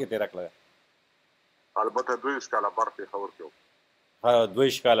پیښور کې تېره کړه البته 22 کاله بر پیښور کې وم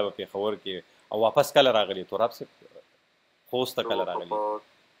 22 کاله په پیښور کې او واپس کله راغلي تراب صاحب خوست ته کله راغلي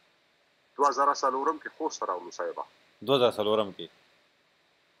 2004 کې خوست ته راغلو صاحبه 2004 کې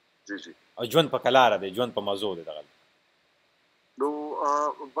جی جی او ژوند په کلاره دی ژوند په مزو دی دغه نو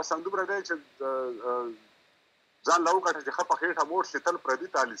بس همدومره دی چې ځان له وګټه چې ښه په خېټه موړ شي تل پردي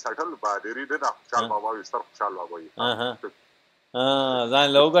تالي سټل بادري نه ده خوشحال بابا وي ستر خوشحال بابا وي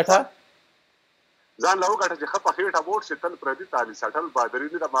ځان له وګټه چې ښه په خېټه موړ شي تل پردي تالي سټل بادري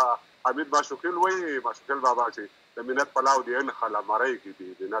نه ده حمید ماشوخیل وایي ماشوخیل بابا چې د مینت پلاو دی انخله مرۍ کې دي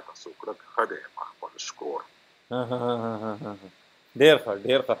مینت سوکړک ښه دی په خپل شکور ډېر ښه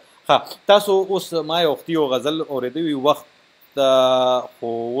ډېر ښه تاسو اوس ما یو وختي یو غزل اورېدی وي وخت خو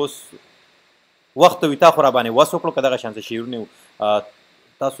اوس وخت وي تا خو را باندې وس وکړو که دغه شان څه شعرونه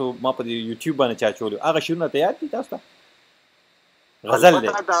تاسو ما په یوټیوب باندې چا چولي هغه شعرونه ته یاد دي تاسو ته غزل دی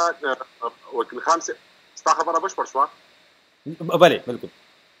وکیل خان ستا خبره بشپړ شوه بلې بلکل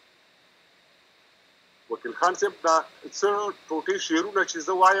وکیل خان صاحب دا څه ټوټې شعرونه چې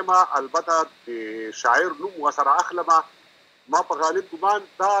زه وایم البته د شاعر نوم ورسره اخلم ما په غالب ګمان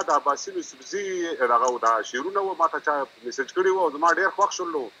دا د عباسین یوسفزي دغه دا شعرونه و ما ته چا میسج کړي و زما ډېر خوښ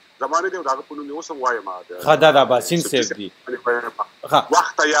شول زمانه دی دغه په نوم یې اوس هم وایم ښه دا د عباسین صاحب دي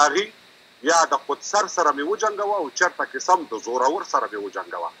وخت یاغي یا د خودسر سره مې وجنګوه او چېرته قسم د زورور سره مې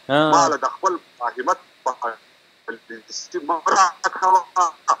وجنګوه ما له د خپل فاهمت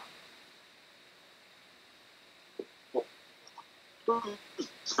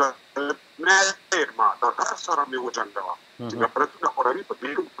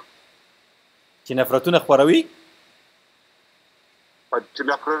چې نفرتونه خوروي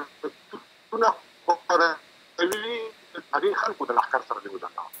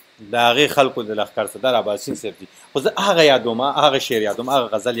د هغې خلکو د لښکر سره دا عباسین صاحب دي خو زه هغه یادوم هغه شعر یادوم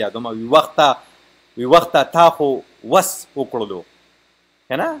هغه غزل یادوم وي وخته تا خو وس وکړلو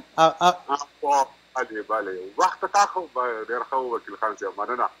که نه بله وخت تا خو ډېر ښه وکیل خان صاحب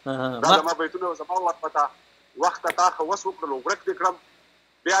مننه دا زما بیتونه زما ورپته وخت تا خو وس وکړلو ورک دې کړم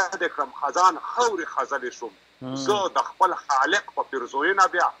بیا دې کړم خزان خورې خزلې شوم زه د خپل خالق په پیرزوینه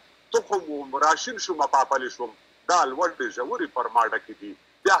بیا تخم و راشین شوم پاپلې شوم دا لوړ دې ژورې پر ما ډکې دي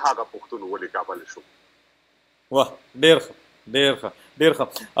بیا هغه پښتون ولې کابل شوم واه ډېر ښه ډېر ښه ډېر ښه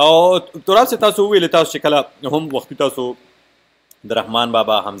او تراب صاحب تاسو وویلې تاسو چې کله هم وختي تاسو د رحمان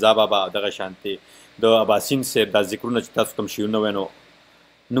بابا حمزه بابا دغه شانتې د عباسین صاحب دا ذکرونه چې تاسو کوم شعرونه وایي نو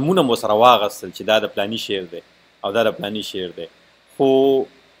نومونه مو سره واغستل چې دا د پلاني شعر دی او دا د پلاني شعر دی خو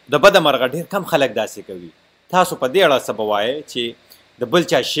د بده مرغه ډېر کم خلک داسې کوي تاسو په دې اړه څه به وایئ چې د بل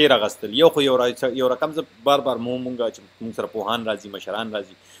چا شعر اغستل یو خو یو رقم زه بار بار مونږ چې مونږ سره پوهان راځي مشران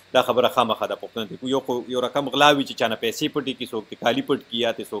راځي دا خبره خامخا ده پوښتنه دی یو رقم غلا وي چې چا نه پیسې پټې کړي څوک د کالي پټ کړي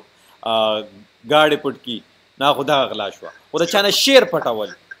یا څوک ګاډې پټ کړي نه خو دغه غلا شوه خو د چا نه شعر پټول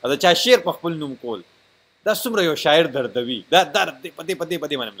او د چا شعر په خپل نوم کول دا څومره یو شاعر دردوي دا درد دی په دې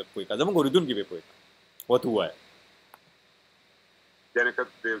باندې هم لږ پوه کړه زموږ اورېدونکي به پوه کړه ورته ووایه یعنې که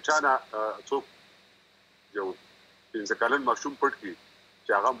د یو چا نه څوک یو 15 کلن ماشوم پټ کړي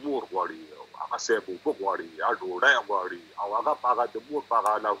چې هغه مور غواړي او هغه صاحب اوبه غواړي یا ډوډۍ غواړي او هغه په هغه د مور په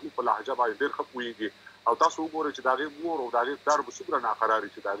هغه لاهو په لهجه باندې ډېر ښه پوهېږي او تاسو وګورئ چې د هغې مور او د هغې پلار به څومره ناقرار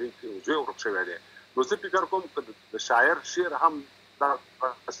وي چې د هغې زوی ورک شوی دی نو زه فکر کوم که د شاعر شعر هم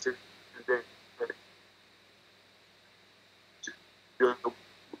دغسې دی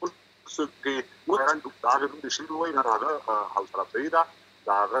د هغې نوم د شعر وایي نه د هغه حوصله افزایي ده د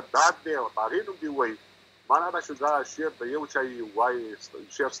هغه داد دی او د هغې نوم دې وایي معنا دا چې دا شعر د یو چا یې وایي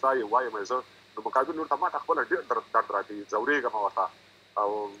شعر ستا یې وایم زه نو مقابل ورته ما ته خپله ډېر درد راکوي ځورېږم ورته او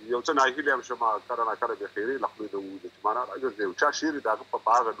یو څه ناهیلې هم شم کله ناکله بې خیرې له خولې نه ووځي چې معنا دا د یو چا شعر د هغه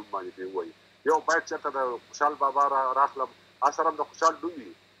په هغه نوم باندې دې وایي یو باید چېرته د خوشحال بابا راخلم سره هم د خوشحال نوم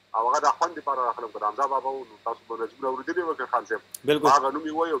وي او هغه د خوند دپاره راخلم که د حمزه بابا و نو تاسو به نجمونه اورېدلي وکړ خان صاحب هغه نوم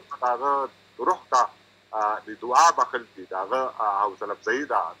یې وایي او د هغه روح ته د دعا بخل دي د هغه حوصله افزایي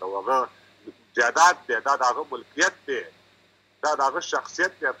ده د هغه جادات دی دا د هغه ملکیت دی دا د هغه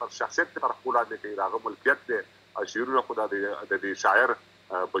شخصیت دی پر شخصیت دی پر ښکلا نه کوي د هغه ملکیت دی شعرونه خو د دې شاعر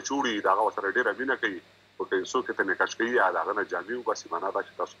بچوړي د هغه ورسره ډېره مینه کوي خو که څوک یې ته نکش کوي یا د هغه نه جامې وباسي معنا دا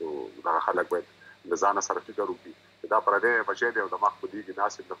چې تاسو دغه خلک باید له ځانه سره فکر وکړي چې دا پردی بچی دی او د ما ښکلېږي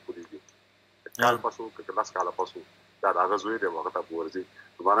ناست یې نه ښکلېږي کال پس و که 10 کاله پس و دا د هغه زوی دی او هغه ته به ورځي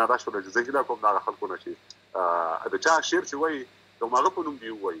نو معنا دا شوله چې زه هیله کوم د هغه خلکو نه چې د چا شعر چې وایي د هغه په نوم دې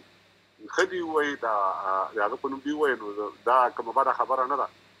ووایي ښه دې ووایي د هغه په نوم دې ووایي نو دا کومه بده خبره نه ده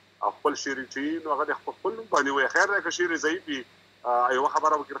او خپل شعر چې نو هغه د خپل نوم باندې وایي خیر دی که شعر ضعیف وي یوه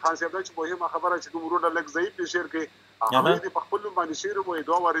خبره وکیل خان صاحب دا چې مهمه خبره چې کوم ورونه لږ ضعیف وي شعر کې هغه دې په خپل نوم باندې شعر ووایي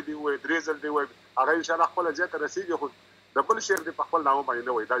 2 وارې دې ووایي 3 ځل دې ووایي هغه انشاءالله خپله زیاته رسېږي خو د بل شعر دې په خپل نامه باندې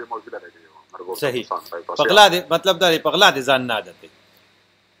نه وایي دا زما وکیله دی صحیح پغلا دې مطلب دا دی پغلا دې ځان نه عادت دی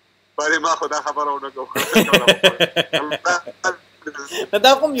بلې ما خو دا خبره ونه کوم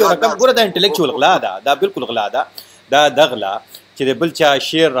دا کوم یو رقم ګوره دا انټلیکچوال غلا ده دا بالکل غلا ده دا غلا چې د بل چا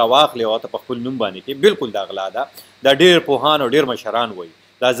شعر راواخلې او ته په خپل نوم باندې کې بالکل دا غلا ده دا ډېر پوهان او ډېر مشران وایي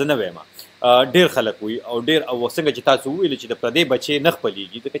دا زه نه وایم ډېر خلک وایي او ډېر او څنګه چې تاسو وویل چې د پردی بچې نه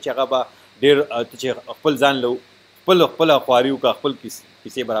خپلېږي ځکه چې هغه به ډېر چې خپل ځان له خپله خواري وکړه خپل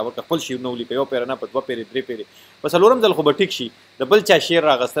کیسې برابر کړه خپل شعرونه ولیکه یو پیره نه په 2 پیرې 3 پیرې په څلورم ځل خو به ټیک شي د بل چا شعر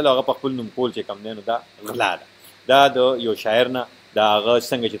راغستل هغه په خپل نوم کول چې کم دی نو دا غلا ده دا د یو شاعر نه دا هغه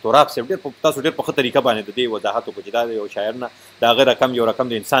څنګه چې تراب صاحب تاسو ډېر په ښه طریقه باندې د دې وضاحت وکړو چې دا د یو شاعر نه د هغه یو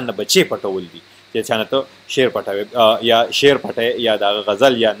رقم د انسان نه بچې پټول دي چې چا نه ته شعر پټوي یا شعر پټوي یا د هغه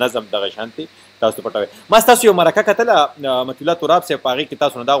غزل یا نظم دغه شانتې تاسو پټوي ما تاسو یو مرکه کتله مطیع تراب صاحب په هغې کې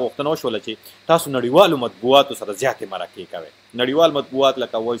تاسو نه دا غوښتنه وشوله چې تاسو نړیوالو مطبوعاتو سره زیاتې مرکې کوئ نړیوال مطبوعات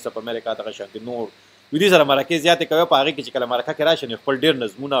لکه وایس اف امریکا دغه شانتې نور دوی سره مرکې زیاتې کوي په هغې کې چې کله مرکه کې راشي نو خپل ډېر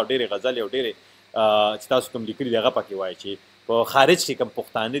نظمونه او ډېرې غزلې او ډېرې چې تاسو کوم لیکلي دي هغه پکې وایي چې په خارج کې کوم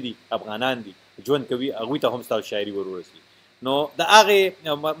پښتانه دي افغانان دي ژوند کوي هغوی ته هم ستاسو شاعري ورسي نو د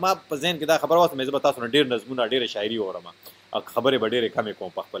هغې ما په ذهن کې دا خبره واخلم زه به تاسو نه ډېر نظمونه ډېرې شاعري واورم خبرې به ډېرې کمې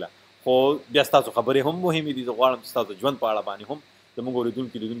کوم په خپله خو بیا ستاسو خبرې هم مهمې دي زه غواړم چې ستاسو ژوند په اړه باندې هم زموږ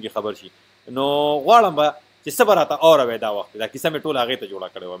اورېدونکي خبر شي نو غواړم به چې څه به راته اوروئ دا وخت دا کیسه مې ټوله هغې ته جوړه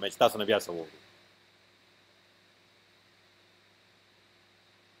کړې وه چې تاسو نه بیا څه واورو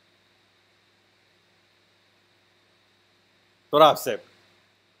تراب صاحب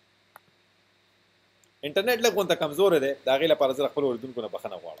انټرنیټ لږ غونته کمزوری دی د هغې لپاره زه خپلو اورېدونکو نه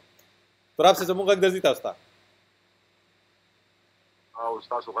بخښنه غواړم تراب صاحب زموږ غږ درځي تاسو ته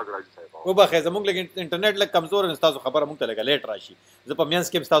وبخښئ زموږ لږ انټرنیټ لږ کمزوری دی ستاسو خبره موږ ته لږه لیټ راشي زه په منځ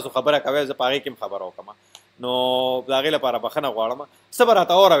کې هم ستاسو خبره کوئ زه په هغې کې هم خبره وکړم نو د هغې لپاره بخښنه غواړم څه به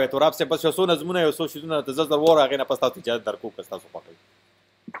راته اوروئ تراب صاحب بس یو څو نظمونه یو څو شیزونه راته زه در واورو هغې نه پس تاسو اجازه درکوو که ستاسو خوښوي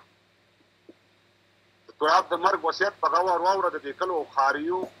تراب د مرګ وصیت په غور واوره د دې کلو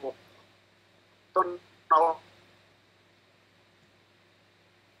خاریو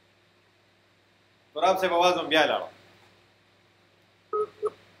تراب صاحب اواز هم بیا لاړه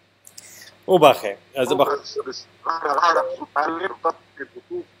وبخښئ زه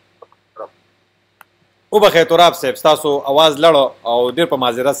وبخښئ تراب صاحب ستاسو اواز لړو او ډېر په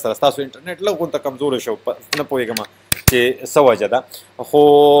معذرت سره ستاسو انټرنیټ لږ غونته کمزوری شو نه پوهېږم چې څه وجه ده خو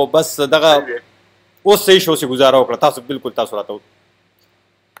بس دغه اوس صحیح شو چې ګزاره وکړه تاسو بالکل تاسو راته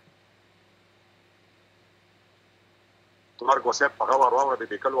مرګ وصیت په غور واوره د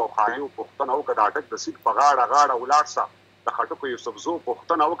دې کلو او خاریو پوښتنه وکړه د اټک د سیند په غاړه ولاړ شه د خټکو یوسفزو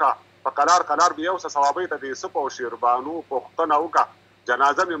پوښتنه وکړه په قلار بیا اوسه ثوابۍ ته د یوسف او شیربانو پوښتنه وکړه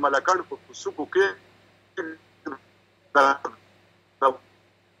جنازه مې ملکڼ په پسوکو کې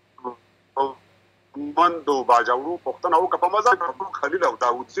مندو باجوړو پوښتنه وکړه په مزه خلیل او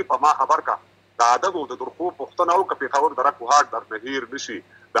داودزي په ما خبر کا د ادب او د درخو پوښتنه وکړه پیښور د رکو هاټ در نهیر نشي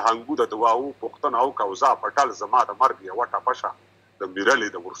د هنګو د دواو پوښتنه وکړه او زه پټل زما د مرګ یوه ټپه شه د میرلې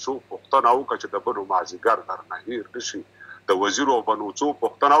د ورشو پوښتنه وکړه چې د بنو مازدیګر در نهیر نشي د وزیرو او بنوڅو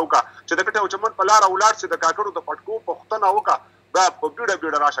پوښتنه وکړه چې د کټې او چمن په لاره ولاړ شي د کاکړو د پټکو پوښتنه وکړه دا په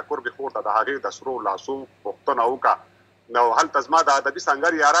بیړه راشه کور بخور ته د هغې د سرو لاسو پوښتنه وکړه نو هلته زما د ادبي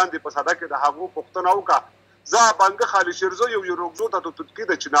سنګر یاران دي په صده کې د هغو پوښتنه وکړه زه بنګه خالي شیرزو یو روږزو ته د توتکي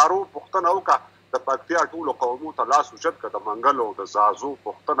د چنارو پوښتنه وکړه د پکتیا ټولو قومو ته لاس اوچت کړه د منګل او د زازو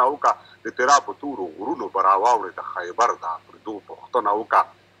پوښتنه وکړه د تراب په تورو غرونو به راواوړې د خیبر د افریدو پوښتنه وکړه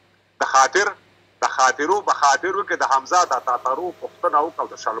د خاطرو په خاطرو کې د حمزه د تاتارو پوښتنه وکړه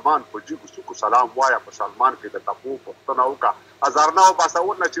د سلمان په جیګو سکو سلام وایه په سلمان کې د تپو پوښتنه وکړه هزارنه او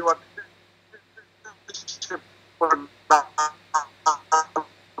باساور نه چې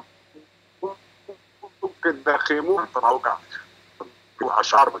د خیمو پوښتنه وکړه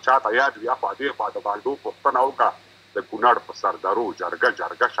اشعار بچا ته یاد وي خوا دې خوا د بالډو پوښتنه وکړه د کونړ په سردرو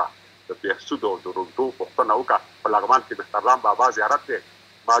جرګه شه د بهسودو او د روږدو پوښتنه وکړه په لغمان کې مهترام بابا زیارت دی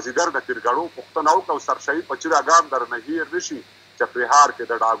مازدیګر د تیرګړو پوښتنه وکړه او سرشهید په چراګام در نهیر نشي چپرهار کې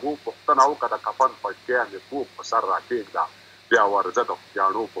د ډاګو پوښتنه وکړه د کفن پټکۍ مې پوک په سر راکېږده بیا ورځه د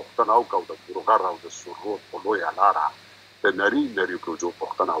خویاڼو پوښتنه وکړه او د پورغر او د سرود په لویه لاره د نري پروجو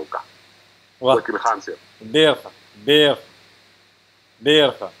پوښتنه وکړه وکیل خان صاحب ډېر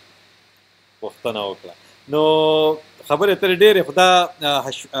ښه پوښتنه وکړه نو خبرې ترې ډېرې خو دا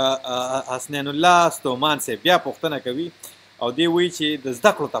حسنین الله ستومان صاحب بیا پوښتنه کوي او دی وایي چې د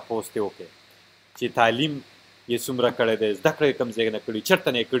زده کړو تپوس دې وکړئ چې تعلیم یې څومره کړی دی زده کړې کوم ځای نه کړي چېرته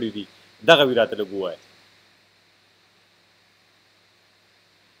نه یې کړي دي دغه وي راته لږ ووایه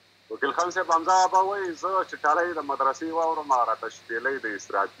وکیل خان صاحب همدا به وایي زه چې ټالۍ د مدرسې واورم راته شپېلۍ د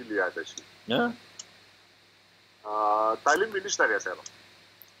اسرافیل یاده شي تعلیم مې نشته دی صاحب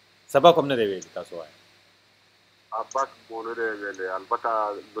سبق هم نه دی ویلی تاسو وایه سبق مو نه دی ویلی البته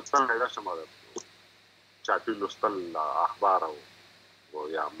لوستل پیدا شم چاپي لوستل اخبار او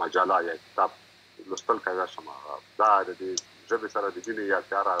یا مجله یا کتاب لوستل پیدا شم دا د دې ژبې سره د ځینې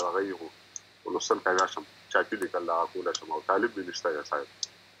یادګار هغه یې لوستل پیدا شم چاپي لیکل کولی شم او تعلیم مې نشته دی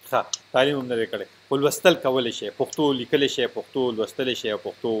صاحب ښه تعلیم هم نه دی کړی خو لوستل کولی شئ پښتو لیکلی شئ پښتو لوستلی شئ او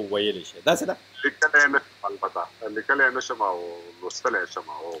پښتو ویلی شئ داسې ده لیکلی نه شم البته لیکلی نه شم او لوستلی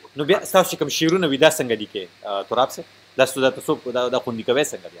شم نو بیا ستاسو چې کوم شعرونه وي دا څنګه لیکې تراب صاحب دا څوک دا خوندي کوئ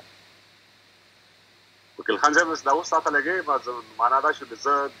څنګه بیا وکیل خان صاحب دا اوس تاته لګی معنا دا شو چې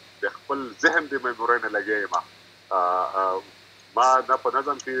زه د خپل ذهن د میمورۍ نه لګی یم ما دا په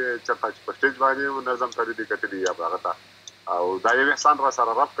نظم کې چېرته چې په سټیج باندې نظم سړي دي کتلي یا هغه ته او دا یو احسان را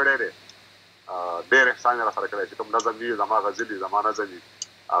سره رب کړی دی ډېر احسان یې را سره کړی چې کوم نظم وي زما غزلي زما نظم وي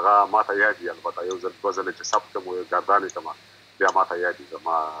هغه ماته یاد دي البته یو ځل دوه ځله چې ثبت کړم ګردانې کړم بیا ماته یاد دي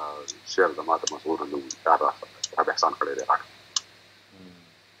زما شعر زما ته مشهوره نه وي کار رب احسان کړی دی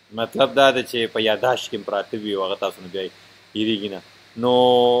مطلب دا ده چې په یاداشت کې پراته وي او هغه تاسو نه بیا هېرېږي نه نو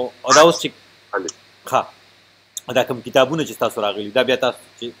دا اوس چې ښه دا کوم کتابونه چې تاسو راغلي دا بیا تاسو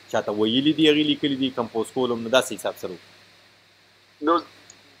چې چاته ویلي دي هغې لیکلي دي کمپوز کول هم نو داسې حساب سره نو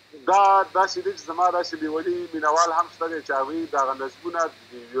دا داسې دی چې زما داسې لیوني مینوال هم شته دی چې هغوی دغه نظمونه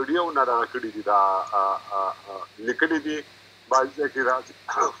د ویډیو نه دغه کړي دي دا لیکلي دي بعضې ځای کې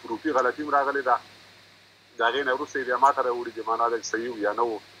حروفي غلطي هم راغلې ده د هغې نه وروسته یې بیا ما ته راوړي دي معنا ده چې صحیح یا نه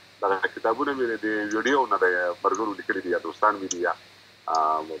و دغه کتابونه مې د ویډیو نه د ملګرو لیکلي دي یا دوستان مې دي یا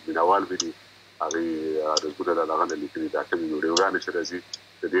مینوال مې دي هغې نظمونه د دغه نه لیکلي دا کومې ویډیوګانې چې راځي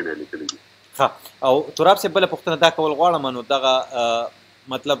د دې نه لیکلي دي ښه او تراب صاحب بله پوښتنه دا کول غواړم نو دغه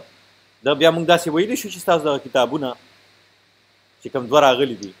مطلب دا بیا موږ داسې ویلی شو چې ستاسو دغه کتابونه چې کوم دوه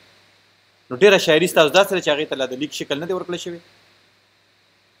راغلي دي نو ډېره شاعري ستاسو داسې ده چې هغې ته لا د لیک شکل نه دی ورکړی شوی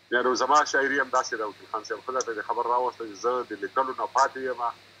یا نو زما شاعري هم داسې ده وکیل خان صاحب ښه درته خبر راوسته چې زه د لیکلو نه پاتې یم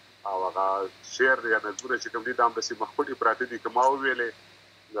او هغه شعر یا نظمونه چې کوم دي دا همداسې مخپټې پراته دي که ما وویلې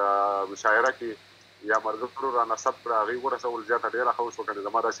د مشاعره کې یا ملګرو را نصب کړه هغې ورسول زیاته ډېره ښه وشوه که نه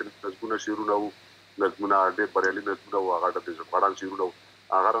زما داسې نظمونه شعرونه وو نظمونه ډېر بریالي نظمونه وو هغه د ژبغړان شعرونه وو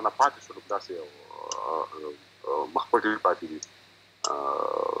هغه رانه پاتې شول داسې مخپټې پاتې دي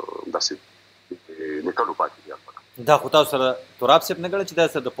داسې لیکلو پاتې دي البته دا خو تاسو سره تراب صاحب نه ګڼه چې دا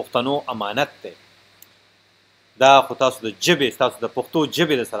سره د پښتنو امانت دی دا خو تاسو د ژبې ستاسو د پښتو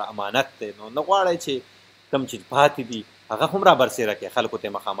ژبې د سره امانت دی نو نه غواړئ چې کوم چې پاتې دي هغه هم را برسېره کړئ خلکو ته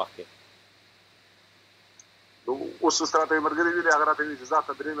یې مخامخ کړئ نو اوس راته یې ملګري ویلي هغه راته ویلي چې زه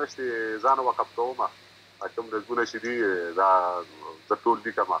ته 3 میاشتې ځان وقف کوم کوم نظمونه چې دي دا زه ټول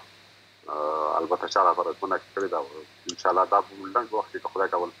لیکم البته چا راته رسمونه کړې ده انشاءالله دا په لنډ وخت کې خدای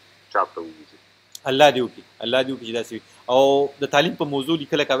کول چاپ ته ووځي الله دې وکړي چې داسې وي او د تعلیم په موضوع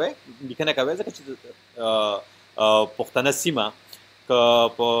لیکنه کوئ ځکه چې پښتنه سیمه که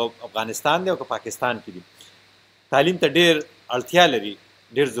په افغانستان دی او که پاکستان کې دي تعلیم ته ډېر اړتیا لري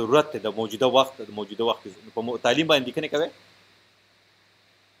ډېر ضرورت دی د موجوده وخت په تعلیم باندې لیکنې کوئ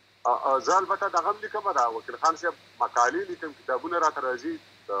زه البته دغه هم لیکم دا وکیل خان صاحب مقالې لیکم کتابونه راته راځي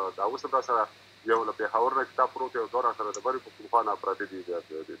دا اوس هم راسره یو له پیښور نه کتاب پروت دی او دوه راسره د برې پښتونخوا نه پراته دي د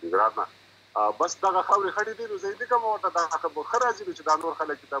ننګرهار نه بس دغه خاورې خټې دي نو زه یې لیکم ورته دا ښه راځي نو چې دا نور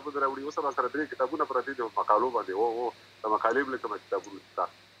خلک کتابونه راوړي اوس هم راسره 3 کتابونه پراته دي مقالو باندې د مقالې هم لیکم کتابونه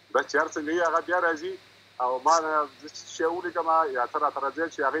بس چې هر څنګه یې هغه بیا راځي او ما شی ولیکم یا څه راته راځي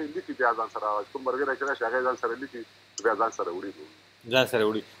چې هغې لیکي بیا ځان سره کوم ملګری چې راشي هغې ځان سره لیکي بیا ځان سره وړي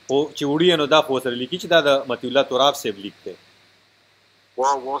خو چې وړي نو دا خو ورسره لیکي چې دا د مطیع تراب صاحب لیک دی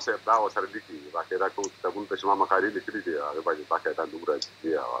صاحب دا ورسره لیکي باقاعده کوم کتابونو ته چې ما مقالې لیکلي دي هغې باندې باقاعده نوم راځي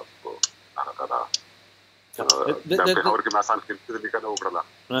هغه دا پیښور کې مې اسان کې لیکنه وکړله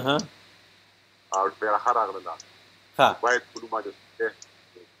او ډېره ښه راغله باید کلو ما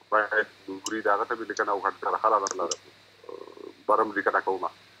باید نورې د هغه ته مې لیکنه وکړه ډېره ښه راغله برم لیکنه کوم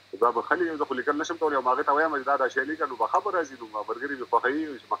دا به خلي زه خو لیکل نشم کولی او هغې ته وایم چې دا شی لیکه نو به ښه به راځي نو ملګري مې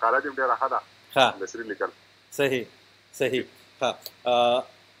خوښوي چې مقاله دې هم ډېره ښه ده نثري لیکل صحیح ښه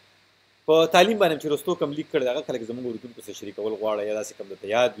په تعلیم باندې چې رستو کوم لیک کړی هغه خلک زموږ اورېدونکو سره شریکول غواړئ یا داسې کوم درته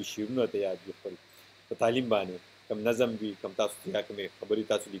یاد وي شعرونه ته یاد وي خپل په تعلیم باندې کوم نظم وي کوم تاسو یا کومې خبرې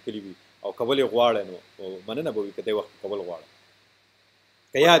تاسو لیکلي وي او کول یې غواړئ نو مننه به وي که دې وخت کول غواړئ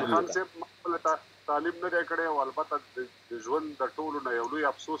که یاد وي تعلیم نه دی کړی او البته د ژوند د ټولو نه یو لوی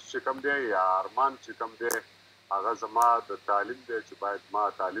افسوس چې کوم دی یا ارمان چې کوم دی هغه زما د تعلیم دی چې باید ما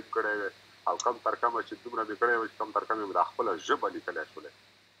تعلیم کړی وی او کم تر کمه چې دومره مې کړی وی چې کم تر کمه مې د خپله ژبه لیکلی شولی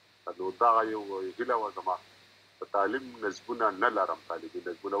نو دغه یو هیله وه زما په تعلیم نظمونه نه لرم تعلیمي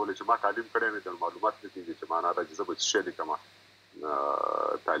نظمونه ولې چې ما تعلیم کړی نه دی معلومات نه کېږي چې معنا ده چې زه به څه شی لیکم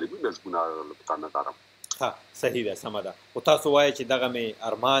تعلیمي نظمونه لطفا نه لرم صحیح ده سمه ده خو تاسو وایئ چې دغه مې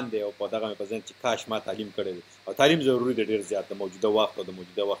ارمان دی او په دغه مې په ذهن چې کاش ما تعلیم کړی وي او تعلیم ضروري دی ډېر زیات د موجوده وخت او د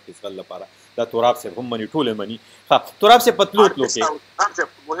موجوده وخت د زغل لپاره دا تراب صاحب هم مني ټول یې مني تراب صاحب په تلو کې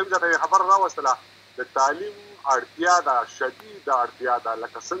مهم ځای ته خبر راوستله د تعلیم اړتیا ده شدید اړتیا ده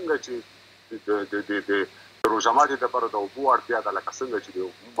لکه څنګه چې د روژه ماتي دپاره د اوبو اړتیا ده لکه څنګه چې د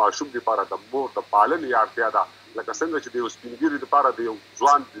ماشوم دپاره د مور د پالنې اړتیا ده لکه څنګه چې د یو سپین ږیري دپاره د یو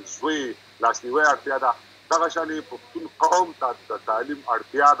ځوان د زوی لاسنیوی اړتیا ده دغه شان پښتون قوم ته د تعلیم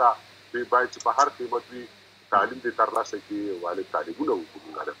اړتیا ده دوی باید چې په هر قیمت وي تعلیم دې ترلاسه کړي والد تعلیمونه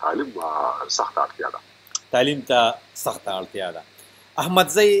وکړي د تعلیم سخته اړتیا ده تعلیم ته سخته اړتیا ده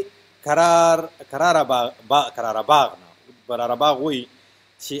احمدزی قراره باغ وایي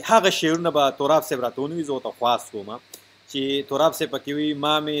چې هغه شعرونه به تراب صاحب راته ونوي زه ورته خواست کوم چې تراب صاحب پکې وي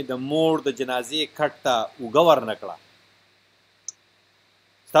ما مې د مور د جنازې کټ ته اوږه ورنه کړه.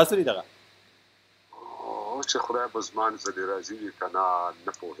 ستاسو دی دغه چې خدای به زما زه دې راضي وي که نه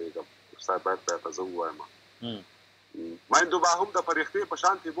نه پوهېږم. استاد باید درته زه ووایم میندو به هم د فرښتې په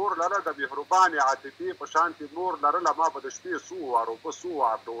شانتې مور لره د مهربانې عاطفې په شانتې مور لرله. ما به د شپې څو وارو په څو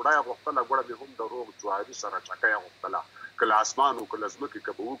وار ډوډۍ غوښتله ګوړه مې هم د روغ جواري سره چکۍ غوښتله. که له اسمان و که له ځمکې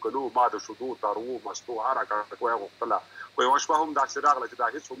که به وو که نه ما د شیدو تروو مستو هره کړکۍ غوښتله. خو یوه شپه هم داسې راغله چې دا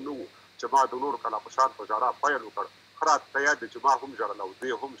هېڅ هم نه وو چې ما د نور کله په شان په ژړا پیل وکړ. ښه راته یاد دی چې ما هم ژړل او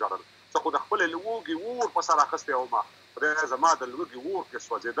دې هم ژړل. زه خو د خپلې لوږې اور په سر اخیستی وم. خدای زما د لوږې اور کې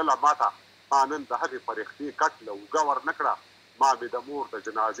سوځېدله ما ته. ما نن د هغې فرښتې کټ له اوږه ورنه کړه. ما مې د مور د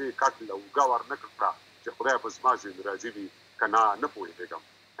جنازې کټ له اوږه ورنه کړه چې خدای په زما ځینې راضي وي که نه نه پوهېږم.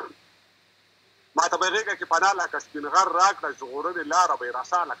 ما ته به یې غېږه کې پناه لکه سپین غر راکړه. ژغورنې لاره به یې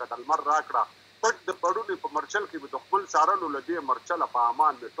رسا لکه د لمر راکړه. پټ د پړونې په مرچل کې مې د خپل څارلو له دې مرچله په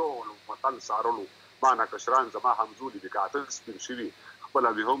امان مې ټول وطن څارلو. ما نه کشران زما همزولي دي که اته سپین شوي. خپله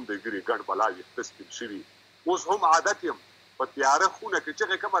مې هم د ګیرې ګډ بلا ویښته سپین شوي. اوس هم عادت یم په تیاره خونه کې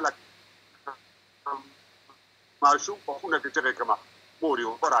چغې کومه لکه ماشوم په خونه کې چغې کومه. مور یې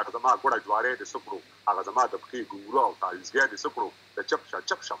اوبه راکړه زما ګوړه جواری دې څه کړو. هغه زما د پښې ګوره او تاویزګی دې څه کړو. د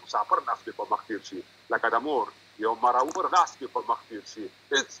چپ شه مسافر ناست مې په مخ تېر شي. لکه د مور یو مرور لاس مې په مخ تېر شي.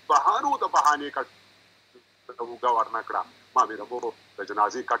 هېڅ بهانو د بهانې کټ له اوږه ورنه کړه. ما مې د مور د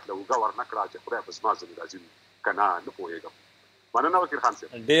جنازې کټ له اوږه ورنه کړه چې خدای په زما ځینې راضي وي که نه نه پوهېږم. مننه وکیل خان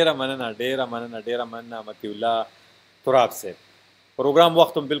صاحب. ډېره مننه مطیع تراب صاحب. پروگرام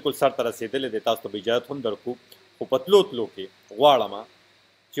وخت هم بالکل سر ته رسېدلی دی. تاسو ته به اجازت هم درکړو خو په تلو کې غواړم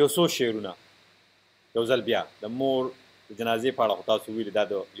چې یو څو شعرونه یو ځل بیا د مور د جنازې په اړه خو تاسو ویلي دا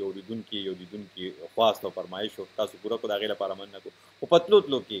د یو لیدونکي خواست او فرمایش و تاسو پوره کړو د هغې لپاره مننه کوو. خو په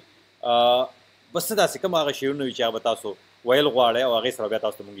تلو کې بس څه داسې کوم هغه شعرونه وي چې هغه به تاسو ویل غواړئ او هغې سره بیا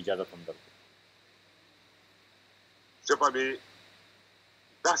تاسو ته مونږ اجازت هم درکړو. ژبه مې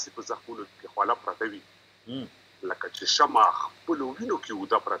داسې په زخمونو کې خوله پرته وي لکه چې شمع خپلو وینو کې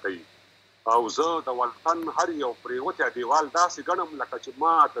اوده پرته وي. او زه د وطن هر یو پرېوتی دیوال داسې ګڼم لکه چې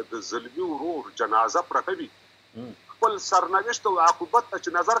ما ته د ظلمي ورور جنازه پرته وي. خپل سرنوشت او عاقبت ته چې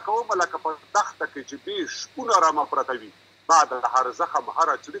نظر کوم لکه په دښته کې چې بې شپونه رمه پرته وي. ما د هر زخم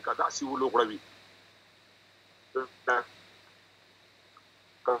هره څړیکه داسې ولوغړوي.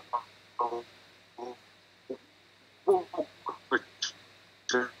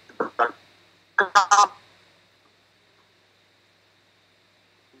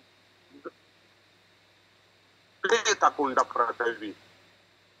 تا کونډه پرته وي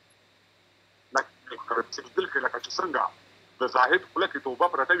ځیګیدل کې لکه چې څنګه د زاهد خوله کې توبه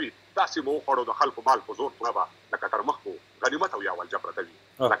پرته وي داسې مو وخوړو د خلکو مال په زور توبه لکه تر مخکو غنیمت او یا ولجه پرته وي.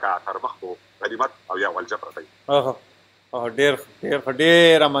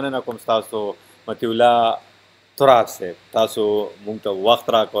 ډېره مننه کوم ستاسو مطیع الله تراب صاحب. تاسو مونږ ته وخت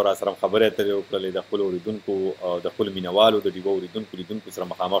راکړو را سره خبرې اترې وکړلې د خپلو اورېدونکو او د خپلو مینهوالو د ډیوه اورېدونکو سره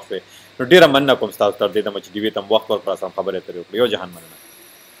مخامخ شوې. نو ډېره مننه کوم ستاسو تر دې دمه چې ډیوې ته هم وخت ورکړو را سره خبرې اترې وکړو. یو جهان مننه.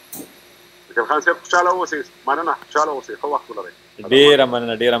 وکیل خان صاحب خوشحاله اوسئ. مننه خوشحاله اوسئ. ښه وخت ولرئ.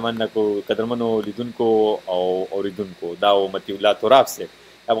 ډېره مننه کو قدرمنو لیدونکو او اورېدونکو. دا و مطیع الله تراب صاحب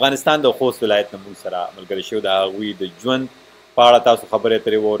افغانستان د خوست ولایت نه مونږ سره ملګری شوي. د هغوی د ژوند په اړه تاسو خبرې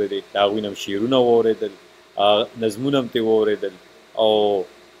اترې واورېدې. د هغوی نه هم شعرونه واورېدل نظمونه هم ترې واورېدل. او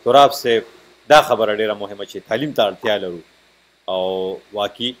تراب صاحب دا خبره ډېره مهمه چې تعلیم ته اړتیا لرو او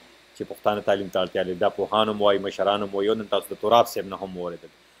واقعي چې پښتانه تعلیم ته اړتیا لري. دا پوهان هم وایي مشران هم وایي. نن تاسو د تراب صاحب نه هم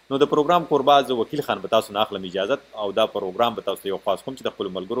واورېدل. نو د پروګرام کوربه زه وکیل خان به تاسو نه اخلم اجازت او دا پروګرام به تاسو ته یو خاص کوم چې د خپلو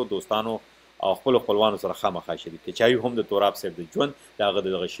ملګرو دوستانو او خپلو خپلوانو سره خامخا شریک کړي چې هغوی هم د تراب صاحب د ژوند د هغه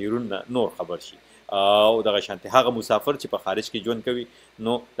دغه شعرونو نه نور خبر شي او دغه شانتې هغه مسافر چې په خارج کې ژوند کوي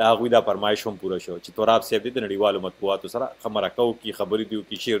نو د هغوی دا فرمایش هم پوره شو چې تراب صاحب دې د نړیوالو مطبوعاتو سره مرکه وکړي خبرې دې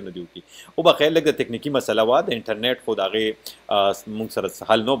وکړي شعر نه دې وکړي. وبخیر لږ د تکنیکي مسله وه د انټرنیټ خو د هغې موږ سره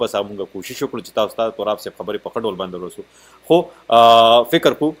حل نو بس موږ کوشش وکړو چې تاسو ته تراب صاحب خبرې په ښه ډول باندې ورسو. خو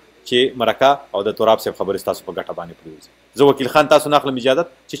فکر کوو چې مرکه او د تراب صاحب خبرې ستاسو په ګټه باندې پرېوځي. زه وکیل خان تاسو نه اخلم اجازت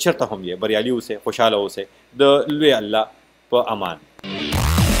چې چېرته هم یې بریالي اوسئ خوشحاله اوسئ. د لوی الله په امان.